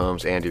 Patrick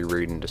Mahomes, Andy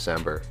Reid in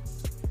December.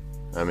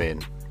 I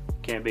mean,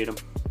 Can't beat them.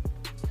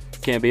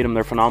 Can't beat them.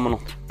 They're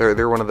phenomenal.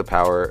 they're one of the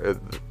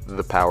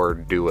power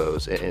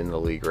duos in the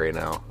league right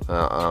now.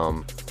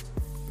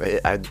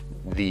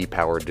 The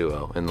power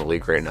duo in the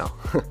league right now.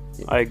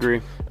 I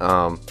agree.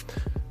 So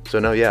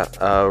no, yeah.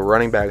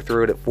 Running back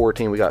through it at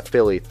 14, we got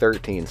Philly,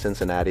 13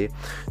 Cincinnati,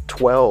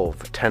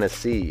 12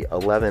 Tennessee,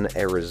 11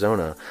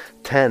 Arizona,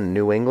 10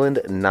 New England,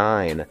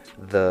 9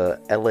 the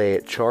LA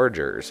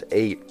Chargers,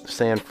 8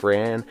 San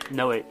Fran.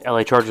 No, wait.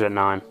 LA Chargers at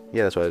 9.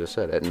 Yeah, that's what I just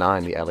said. At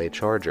 9 the LA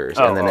Chargers,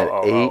 and then at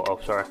 8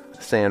 sorry.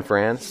 San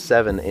Fran,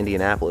 7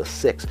 Indianapolis,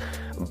 6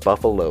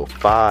 Buffalo,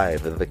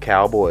 5 the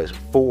Cowboys,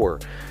 4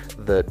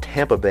 the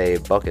Tampa Bay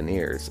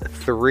Buccaneers,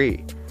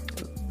 3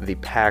 the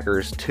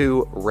Packers,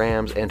 2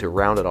 Rams, and to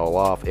round it all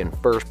off, in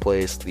first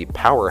place, the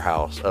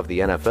powerhouse of the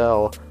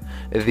NFL,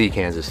 the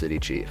Kansas City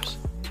Chiefs.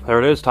 There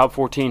it is, top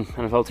 14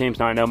 NFL teams.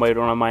 Now, I know I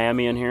don't have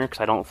Miami in here because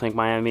I don't think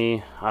I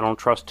don't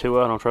trust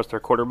Tua. I don't trust their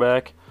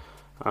quarterback.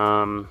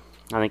 I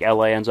think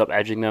LA ends up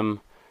edging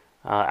them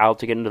out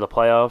to get into the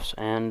playoffs,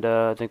 and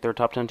I think they're a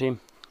top 10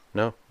 team.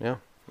 No, yeah.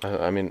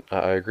 I mean,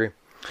 I agree.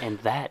 And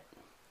that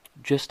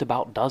just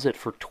about does it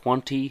for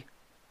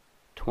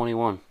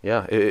 2021.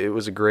 Yeah, it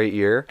was a great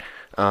year.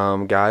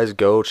 Guys,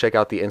 go check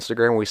out the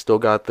Instagram. We still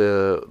got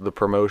the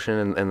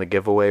promotion and the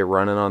giveaway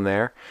running on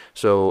there.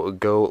 So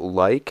go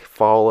like,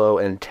 follow,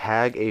 and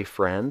tag a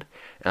friend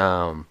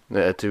to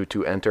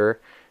enter.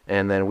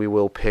 And then we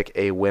will pick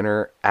a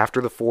winner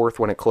after the 4th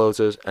when it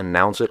closes,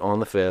 announce it on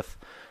the 5th.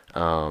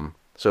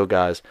 So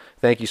guys,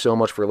 thank you so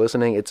much for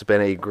listening. It's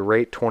been a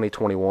great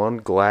 2021.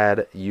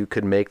 Glad you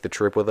could make the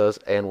trip with us,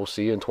 and we'll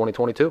see you in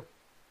 2022.